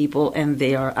lovely people, and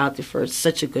they are out there for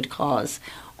such a good cause.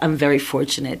 I'm very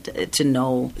fortunate to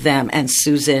know them, and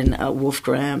Susan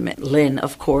Wolfgram, Lynn,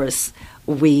 of course.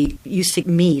 We used to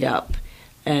meet up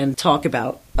and talk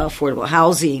about affordable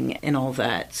housing and all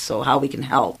that, so how we can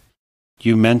help.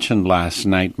 You mentioned last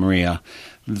night, Maria,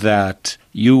 that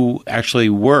you actually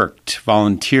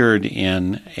volunteered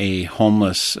in a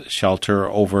homeless shelter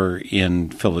over in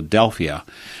Philadelphia.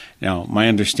 Now, my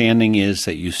understanding is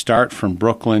that you start from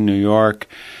Brooklyn, New York.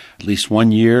 At least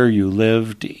 1 year you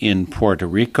lived in Puerto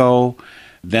Rico.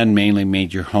 then mainly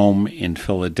made your home in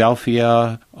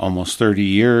Philadelphia, almost 30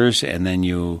 years, and then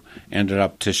you ended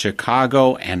up to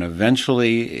Chicago, and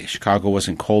eventually Chicago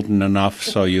wasn't cold enough,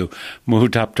 so you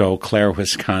moved up to Eau Claire,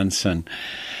 Wisconsin.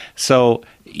 So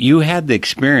you had the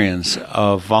experience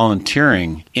of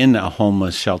volunteering in a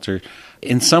homeless shelter.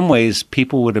 In some ways,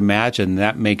 people would imagine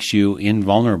that makes you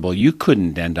invulnerable. You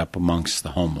couldn't end up amongst the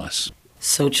homeless.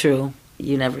 So true.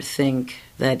 You never think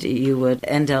that you would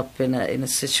end up in a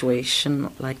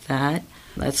situation like that.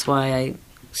 That's why I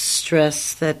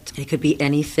stress that it could be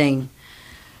anything,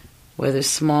 whether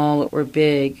small or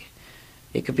big.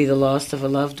 It could be the loss of a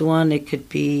loved one. It could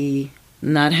be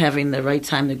not having the right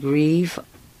time to grieve.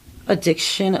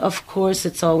 Addiction, of course,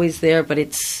 it's always there, but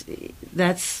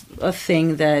that's a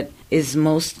thing that is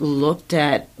most looked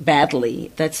at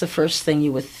badly. That's the first thing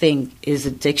you would think is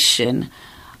addiction.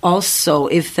 Also,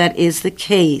 if that is the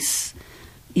case,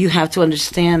 you have to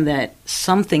understand that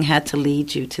something had to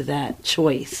lead you to that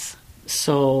choice.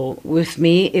 So with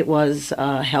me, it was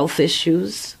health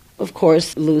issues. Of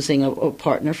course, losing a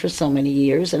partner for so many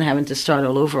years and having to start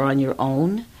all over on your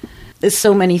own. There's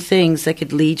so many things that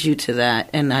could lead you to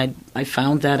that, and I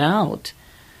found that out.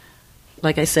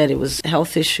 Like I said, it was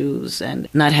health issues and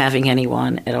not having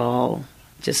anyone at all,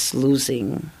 just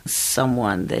losing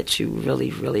someone that you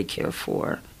really, really care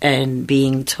for and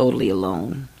being totally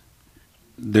alone.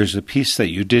 There's a piece that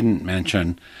you didn't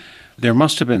mention. There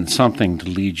must have been something to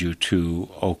lead you to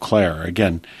Eau Claire.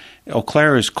 Again, Eau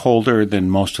Claire is colder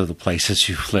than most of the places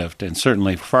you've lived, and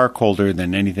certainly far colder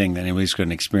than anything that anybody's going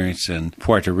to experience in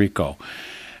Puerto Rico.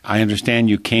 I understand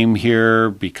you came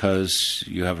here because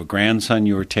you have a grandson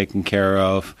you were taking care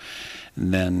of,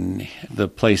 and then the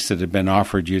place that had been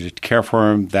offered you to care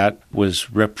for him, that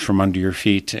was ripped from under your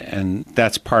feet, and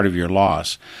that's part of your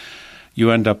loss.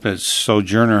 You end up at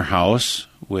Sojourner House,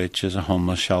 which is a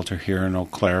homeless shelter here in Eau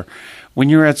Claire. When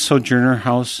you're at Sojourner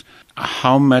House,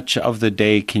 how much of the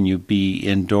day can you be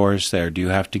indoors there? Do you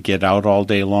have to get out all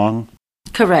day long?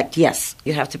 Correct, yes.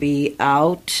 You have to be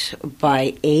out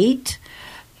by 8,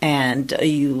 and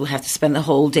you have to spend the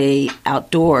whole day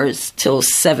outdoors till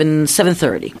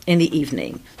 7:30 in the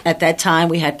evening. At that time,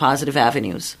 we had Positive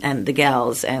Avenues and the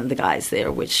gals and the guys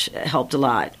there, which helped a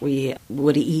lot. We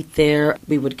would eat there.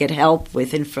 We would get help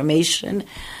with information.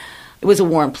 It was a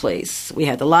warm place. We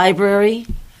had the library.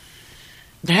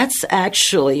 That's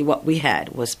actually what we had,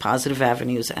 was Positive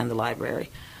Avenues and the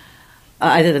library.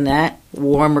 Other than that,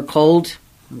 warm or cold,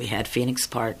 we had Phoenix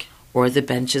Park or the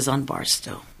benches on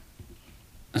Barstow.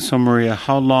 So, Maria,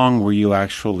 how long were you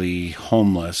actually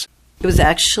homeless? It was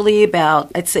actually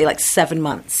about, I'd say, like 7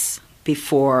 months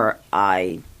before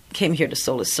I came here to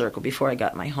Solar Circle, before I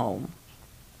got my home.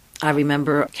 I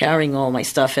remember carrying all my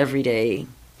stuff every day.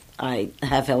 I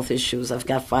have health issues. I've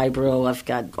got fibro. I've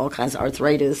got all kinds of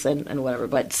arthritis and whatever,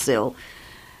 but still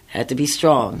had to be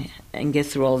strong and get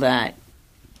through all that.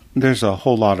 There's a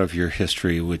whole lot of your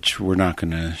history which we're not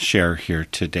going to share here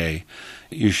today.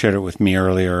 You shared it with me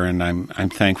earlier, and I'm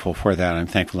thankful for that. I'm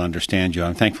thankful to understand you.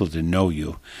 I'm thankful to know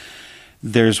you.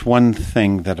 There's one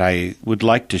thing that I would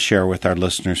like to share with our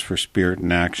listeners for Spirit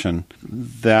in Action.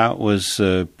 That was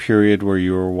a period where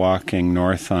you were walking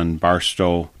north on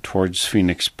Barstow towards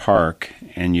Phoenix Park,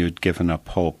 and you'd given up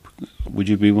hope. Would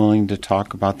you be willing to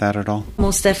talk about that at all?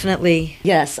 Most definitely.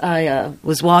 Yes, I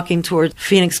was walking toward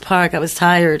Phoenix Park. I was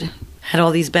tired. Had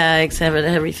all these bags, had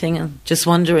everything, and just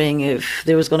wondering if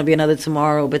there was going to be another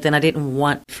tomorrow, but then I didn't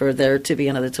want for there to be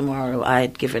another tomorrow. I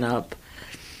had given up.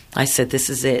 I said, this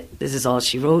is it. This is all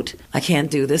she wrote. I can't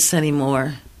do this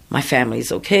anymore. My family's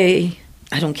okay.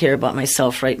 I don't care about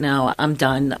myself right now. I'm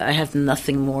done. I have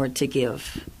nothing more to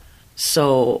give.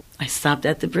 So I stopped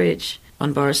at the bridge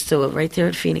on Barstow, right there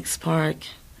at Phoenix Park.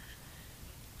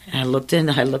 I looked in,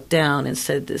 I looked down and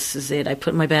said, this is it. I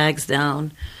put my bags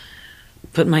down,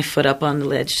 put my foot up on the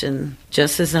ledge, and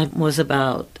just as I was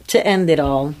about to end it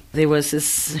all, there was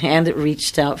this hand that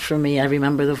reached out for me. I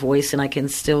remember the voice, and I can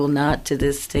still not to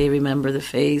this day remember the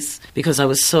face, because I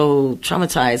was so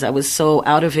traumatized. I was so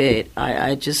out of it.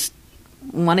 I just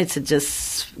wanted to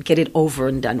just get it over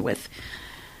and done with.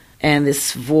 And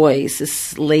this voice,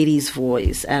 this lady's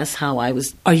voice, asked how I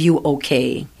was, are you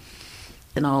okay?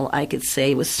 And all I could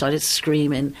say was started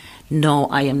screaming, no,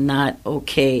 I am not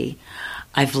okay.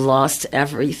 I've lost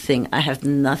everything. I have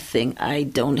nothing. I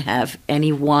don't have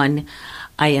anyone.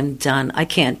 I am done. I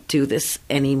can't do this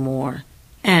anymore.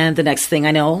 And the next thing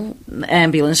I know, the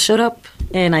ambulance showed up,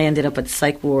 and I ended up at the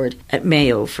psych ward at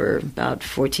Mayo for about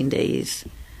 14 days.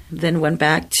 Then went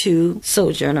back to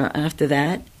Sojourner after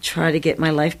that, tried to get my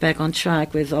life back on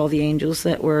track with all the angels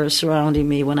that were surrounding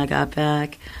me when I got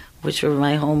back. which were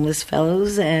my homeless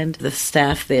fellows and the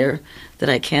staff there that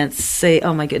I can't say,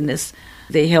 oh my goodness.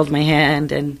 They held my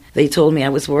hand and they told me I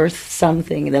was worth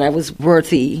something, that I was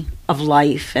worthy of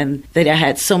life, and that I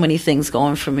had so many things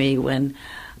going for me when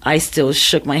I still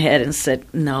shook my head and said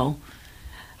no.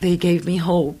 They gave me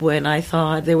hope when I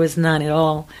thought there was none at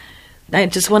all. I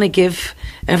just want to give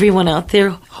everyone out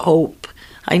there hope.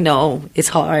 I know it's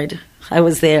hard. I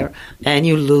was there, and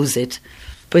you lose it.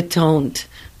 But don't.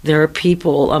 There are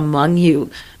people among you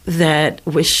that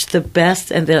wish the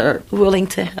best and that are willing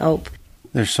to help.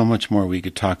 There's so much more we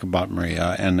could talk about,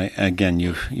 Maria. And again,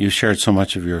 you shared so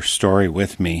much of your story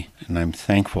with me, and I'm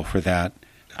thankful for that.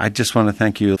 I just want to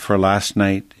thank you for last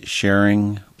night,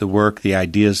 sharing the work, the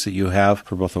ideas that you have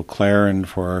for both Eau Claire and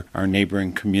for our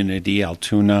neighboring community,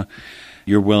 Altoona.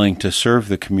 You're willing to serve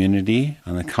the community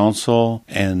on the council,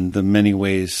 and the many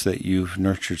ways that you've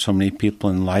nurtured so many people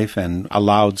in life and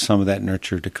allowed some of that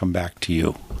nurture to come back to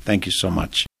you. Thank you so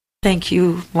much. Thank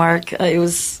you, Mark. It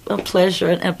was a pleasure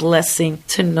and a blessing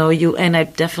to know you, and I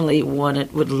definitely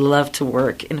would love to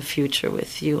work in the future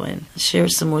with you and share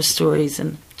some more stories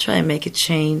and try and make a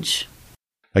change.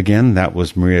 Again, that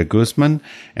was Maria Guzman,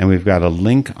 and we've got a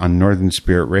link on Northern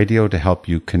Spirit Radio to help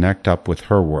you connect up with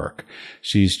her work.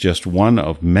 She's just one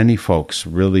of many folks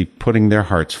really putting their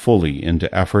hearts fully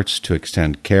into efforts to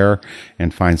extend care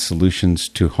and find solutions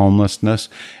to homelessness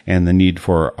and the need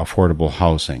for affordable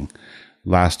housing.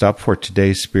 Last up for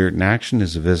today's Spirit in Action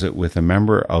is a visit with a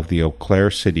member of the Eau Claire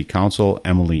City Council,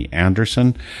 Emily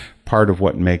Anderson, part of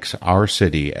what makes our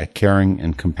city a caring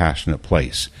and compassionate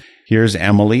place. Here's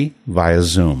Emily via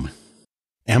Zoom.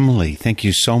 Emily, thank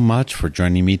you so much for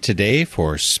joining me today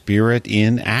for Spirit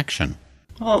in Action.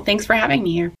 Well, thanks for having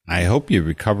me here. I hope you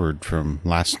recovered from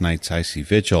last night's icy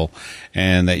vigil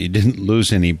and that you didn't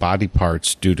lose any body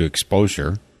parts due to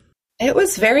exposure. It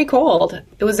was very cold.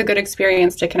 It was a good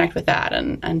experience to connect with that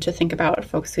and to think about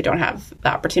folks who don't have the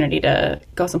opportunity to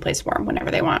go someplace warm whenever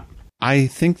they want. I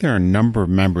think there are a number of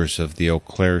members of the Eau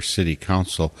Claire City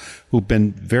Council who've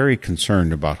been very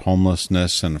concerned about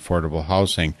homelessness and affordable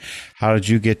housing. How did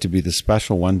you get to be the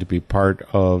special one to be part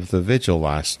of the vigil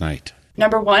last night?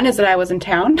 Number one is that I was in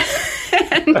town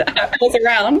and I was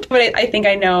around, but I think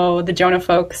I know the Jonah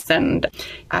folks, and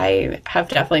I have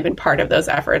definitely been part of those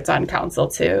efforts on council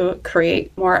to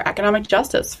create more economic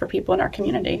justice for people in our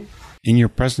community. In your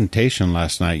presentation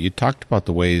last night, you talked about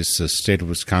the ways the state of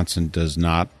Wisconsin does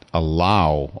not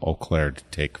allow Eau Claire to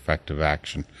take effective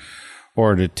action,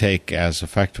 or to take as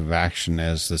effective action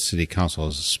as the City Council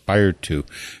has aspired to.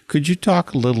 Could you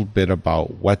talk a little bit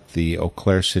about what the Eau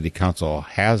Claire City Council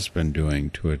has been doing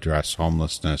to address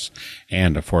homelessness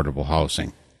and affordable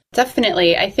housing?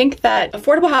 Definitely. I think that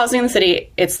affordable housing in the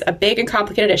city, it's a big and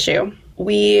complicated issue.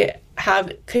 We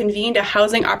have convened a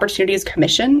Housing Opportunities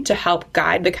Commission to help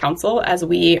guide the council as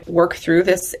we work through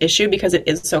this issue because it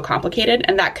is so complicated.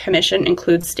 And that commission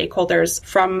includes stakeholders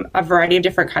from a variety of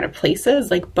different kind of places,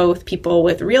 like both people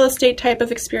with real estate type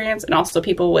of experience and also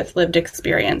people with lived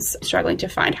experience struggling to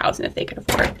find housing that they could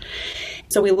afford.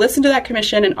 So we listen to that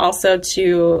commission and also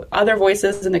to other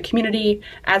voices in the community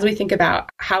as we think about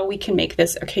how we can make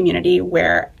this a community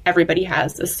where everybody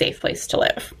has a safe place to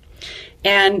live.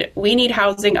 And we need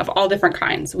housing of all different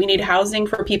kinds. We need housing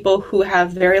for people who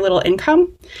have very little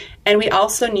income. And we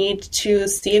also need to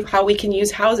see how we can use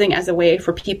housing as a way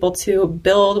for people to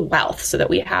build wealth so that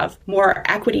we have more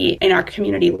equity in our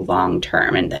community long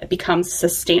term and that becomes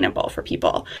sustainable for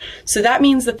people. So that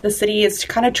means that the city is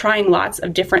kind of trying lots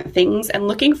of different things and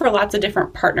looking for lots of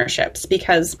different partnerships,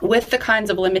 because with the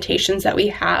kinds of limitations that we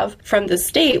have from the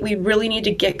state, we really need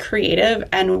to get creative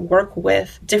and work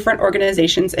with different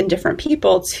organizations and different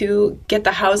people to get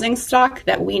the housing stock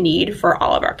that we need for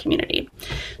all of our community.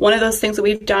 One of those things that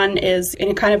we've done is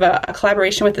in kind of a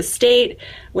collaboration with the state,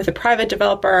 with a private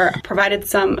developer, provided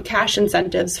some cash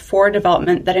incentives for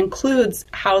development that includes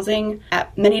housing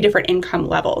at many different income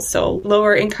levels. So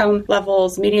lower income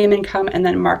levels, medium income, and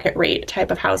then market rate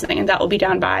type of housing. And that will be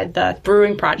down by the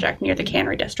brewing project near the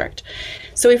Cannery District.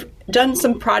 So we've done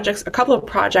some projects, a couple of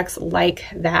projects like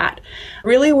that.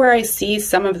 Really where I see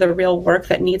some of the real work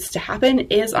that needs to happen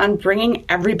is on bringing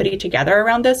everybody together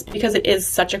around this, because it is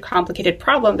such a complicated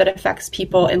problem that affects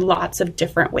people in lots of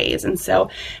different ways. And so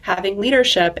having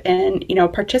leadership and,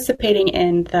 participating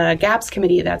in the GAPS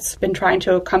committee that's been trying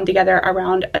to come together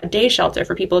around a day shelter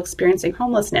for people experiencing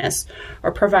homelessness,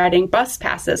 or providing bus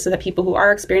passes so that people who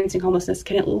are experiencing homelessness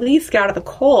can at least get out of the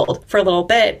cold for a little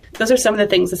bit. Those are some of the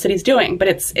things the city's doing, but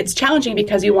it's challenging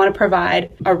because you want to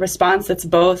provide a response that's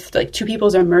both like to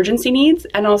people's emergency needs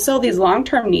and also these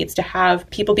long-term needs to have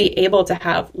people be able to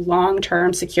have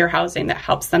long-term secure housing that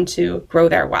helps them to grow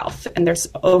their wealth and their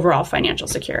overall financial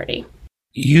security.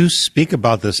 You speak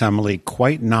about this, Emily,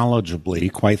 quite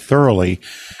knowledgeably, quite thoroughly.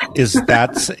 Is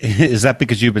that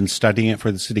because you've been studying it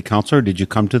for the city council, or did you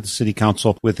come to the city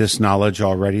council with this knowledge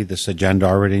already, this agenda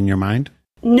already in your mind?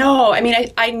 No, I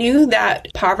mean, I knew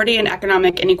that poverty and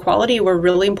economic inequality were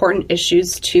really important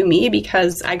issues to me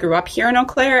because I grew up here in Eau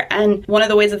Claire, and one of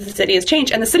the ways that the city has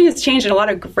changed, and the city has changed in a lot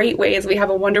of great ways. We have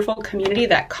a wonderful community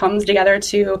that comes together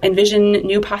to envision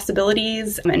new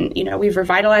possibilities, and, we've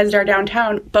revitalized our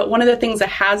downtown. But one of the things that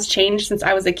has changed since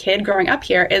I was a kid growing up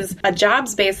here is a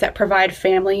jobs base that provide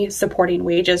family supporting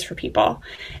wages for people.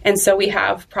 And so we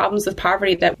have problems with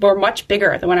poverty that were much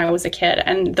bigger than when I was a kid.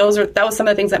 And that was some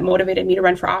of the things that motivated me to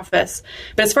run for office.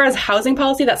 But as far as housing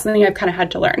policy, that's something I've kind of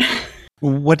had to learn.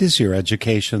 What is your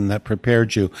education that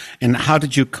prepared you, and how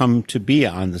did you come to be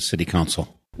on the city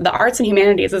council? The arts and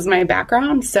humanities is my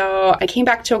background. So I came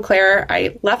back to Eau Claire.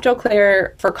 I left Eau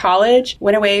Claire for college,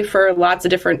 went away for lots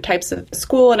of different types of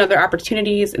school and other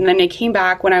opportunities. And then I came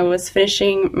back when I was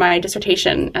finishing my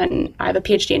dissertation, and I have a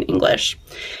PhD in English.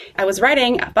 I was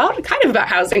writing about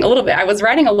housing a little bit. I was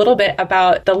writing a little bit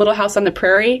about the Little House on the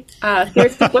Prairie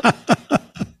series book,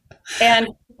 and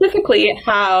specifically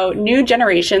how new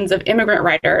generations of immigrant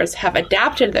writers have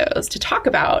adapted those to talk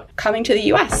about coming to the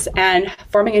U.S. and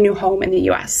forming a new home in the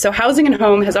U.S. So housing and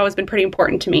home has always been pretty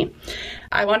important to me.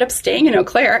 I wound up staying in Eau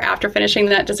Claire after finishing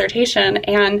that dissertation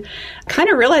and kind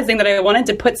of realizing that I wanted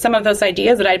to put some of those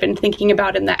ideas that I'd been thinking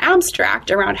about in the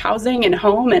abstract around housing and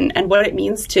home and what it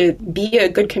means to be a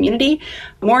good community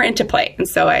more into play. And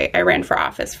so I ran for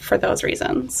office for those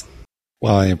reasons.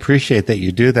 Well, I appreciate that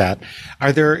you do that.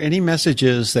 Are there any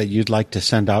messages that you'd like to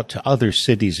send out to other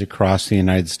cities across the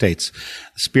United States?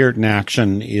 Spirit in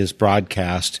Action is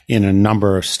broadcast in a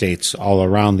number of states all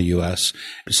around the U.S.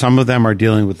 Some of them are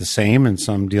dealing with the same and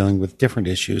some dealing with different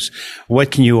issues. What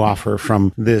can you offer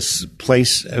from this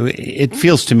place? It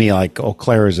feels to me like Eau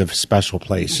Claire is a special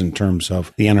place in terms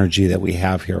of the energy that we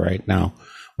have here right now.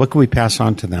 What can we pass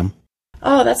on to them?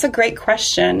 Oh, that's a great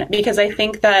question, because I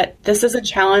think that this is a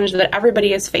challenge that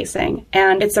everybody is facing,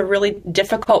 and it's a really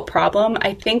difficult problem.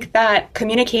 I think that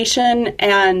communication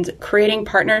and creating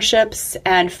partnerships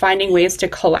and finding ways to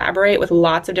collaborate with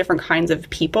lots of different kinds of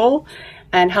people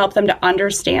and help them to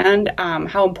understand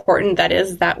how important that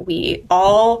is, that we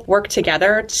all work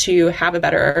together to have a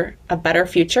better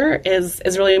future is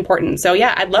really important. So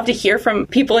yeah, I'd love to hear from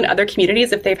people in other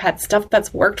communities if they've had stuff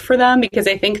that's worked for them, because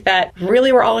I think that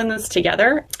really we're all in this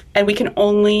together and we can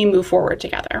only move forward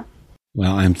together.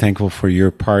 Well, I'm thankful for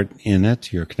your part in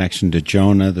it, your connection to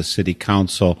Jonah, the city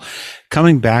council.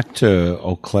 Coming back to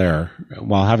Eau Claire,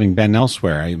 while having been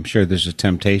elsewhere, I'm sure there's a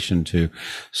temptation to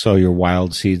sow your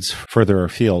wild seeds further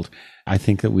afield. I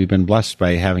think that we've been blessed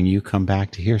by having you come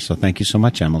back to here. So thank you so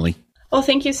much, Emily. Well,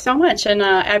 thank you so much. And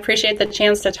I appreciate the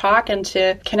chance to talk and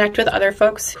to connect with other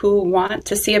folks who want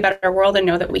to see a better world and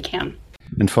know that we can.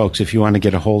 And folks, if you want to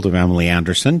get a hold of Emily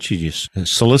Anderson, she just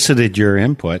solicited your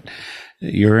input.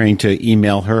 You're going to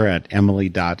email her at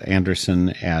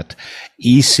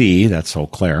emily.anderson@ec, that's Eau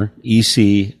Claire,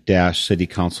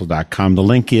 ec-citycouncil.com. The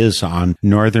link is on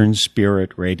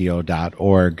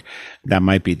northernspiritradio.org. That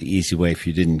might be the easy way if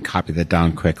you didn't copy that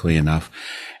down quickly enough.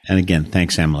 And again,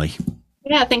 thanks, Emily.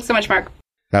 Yeah, thanks so much, Mark.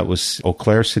 That was Eau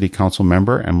Claire City Council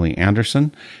member Emily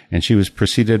Anderson, and she was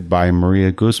preceded by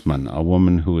Maria Guzman, a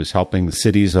woman who is helping the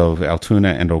cities of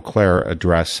Altoona and Eau Claire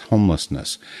address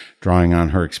homelessness, drawing on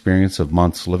her experience of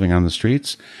months living on the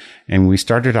streets. And we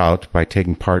started out by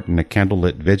taking part in a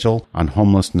candlelit vigil on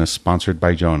homelessness sponsored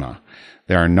by Jonah.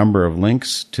 There are a number of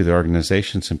links to the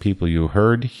organizations and people you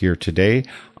heard here today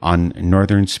on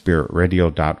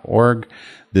northernspiritradio.org.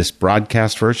 This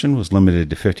broadcast version was limited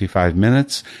to 55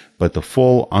 minutes, but the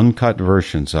full uncut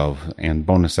versions of and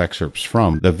bonus excerpts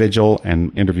from the vigil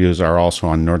and interviews are also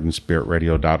on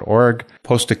northernspiritradio.org.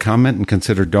 Post a comment and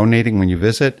consider donating when you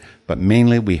visit, but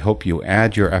mainly we hope you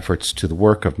add your efforts to the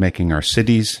work of making our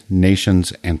cities,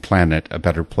 nations, and planet a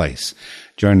better place.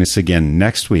 Join us again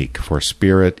next week for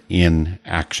Spirit in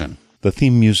Action. The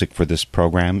theme music for this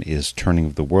program is Turning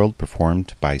of the World,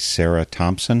 performed by Sarah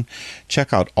Thompson.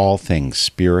 Check out all things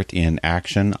Spirit in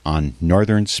Action on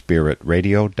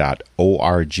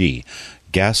northernspiritradio.org.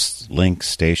 Guests, links,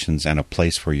 stations, and a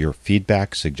place for your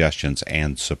feedback, suggestions,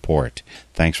 and support.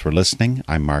 Thanks for listening.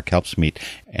 I'm Mark Helpsmeet,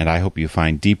 and I hope you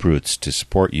find deep roots to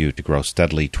support you to grow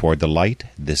steadily toward the light.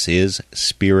 This is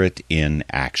Spirit in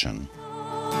Action.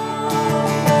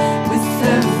 With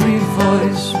every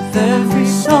voice, with every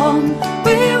song,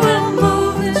 we will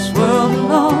move this world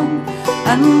along,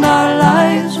 and our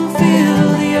lives will feel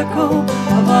the echo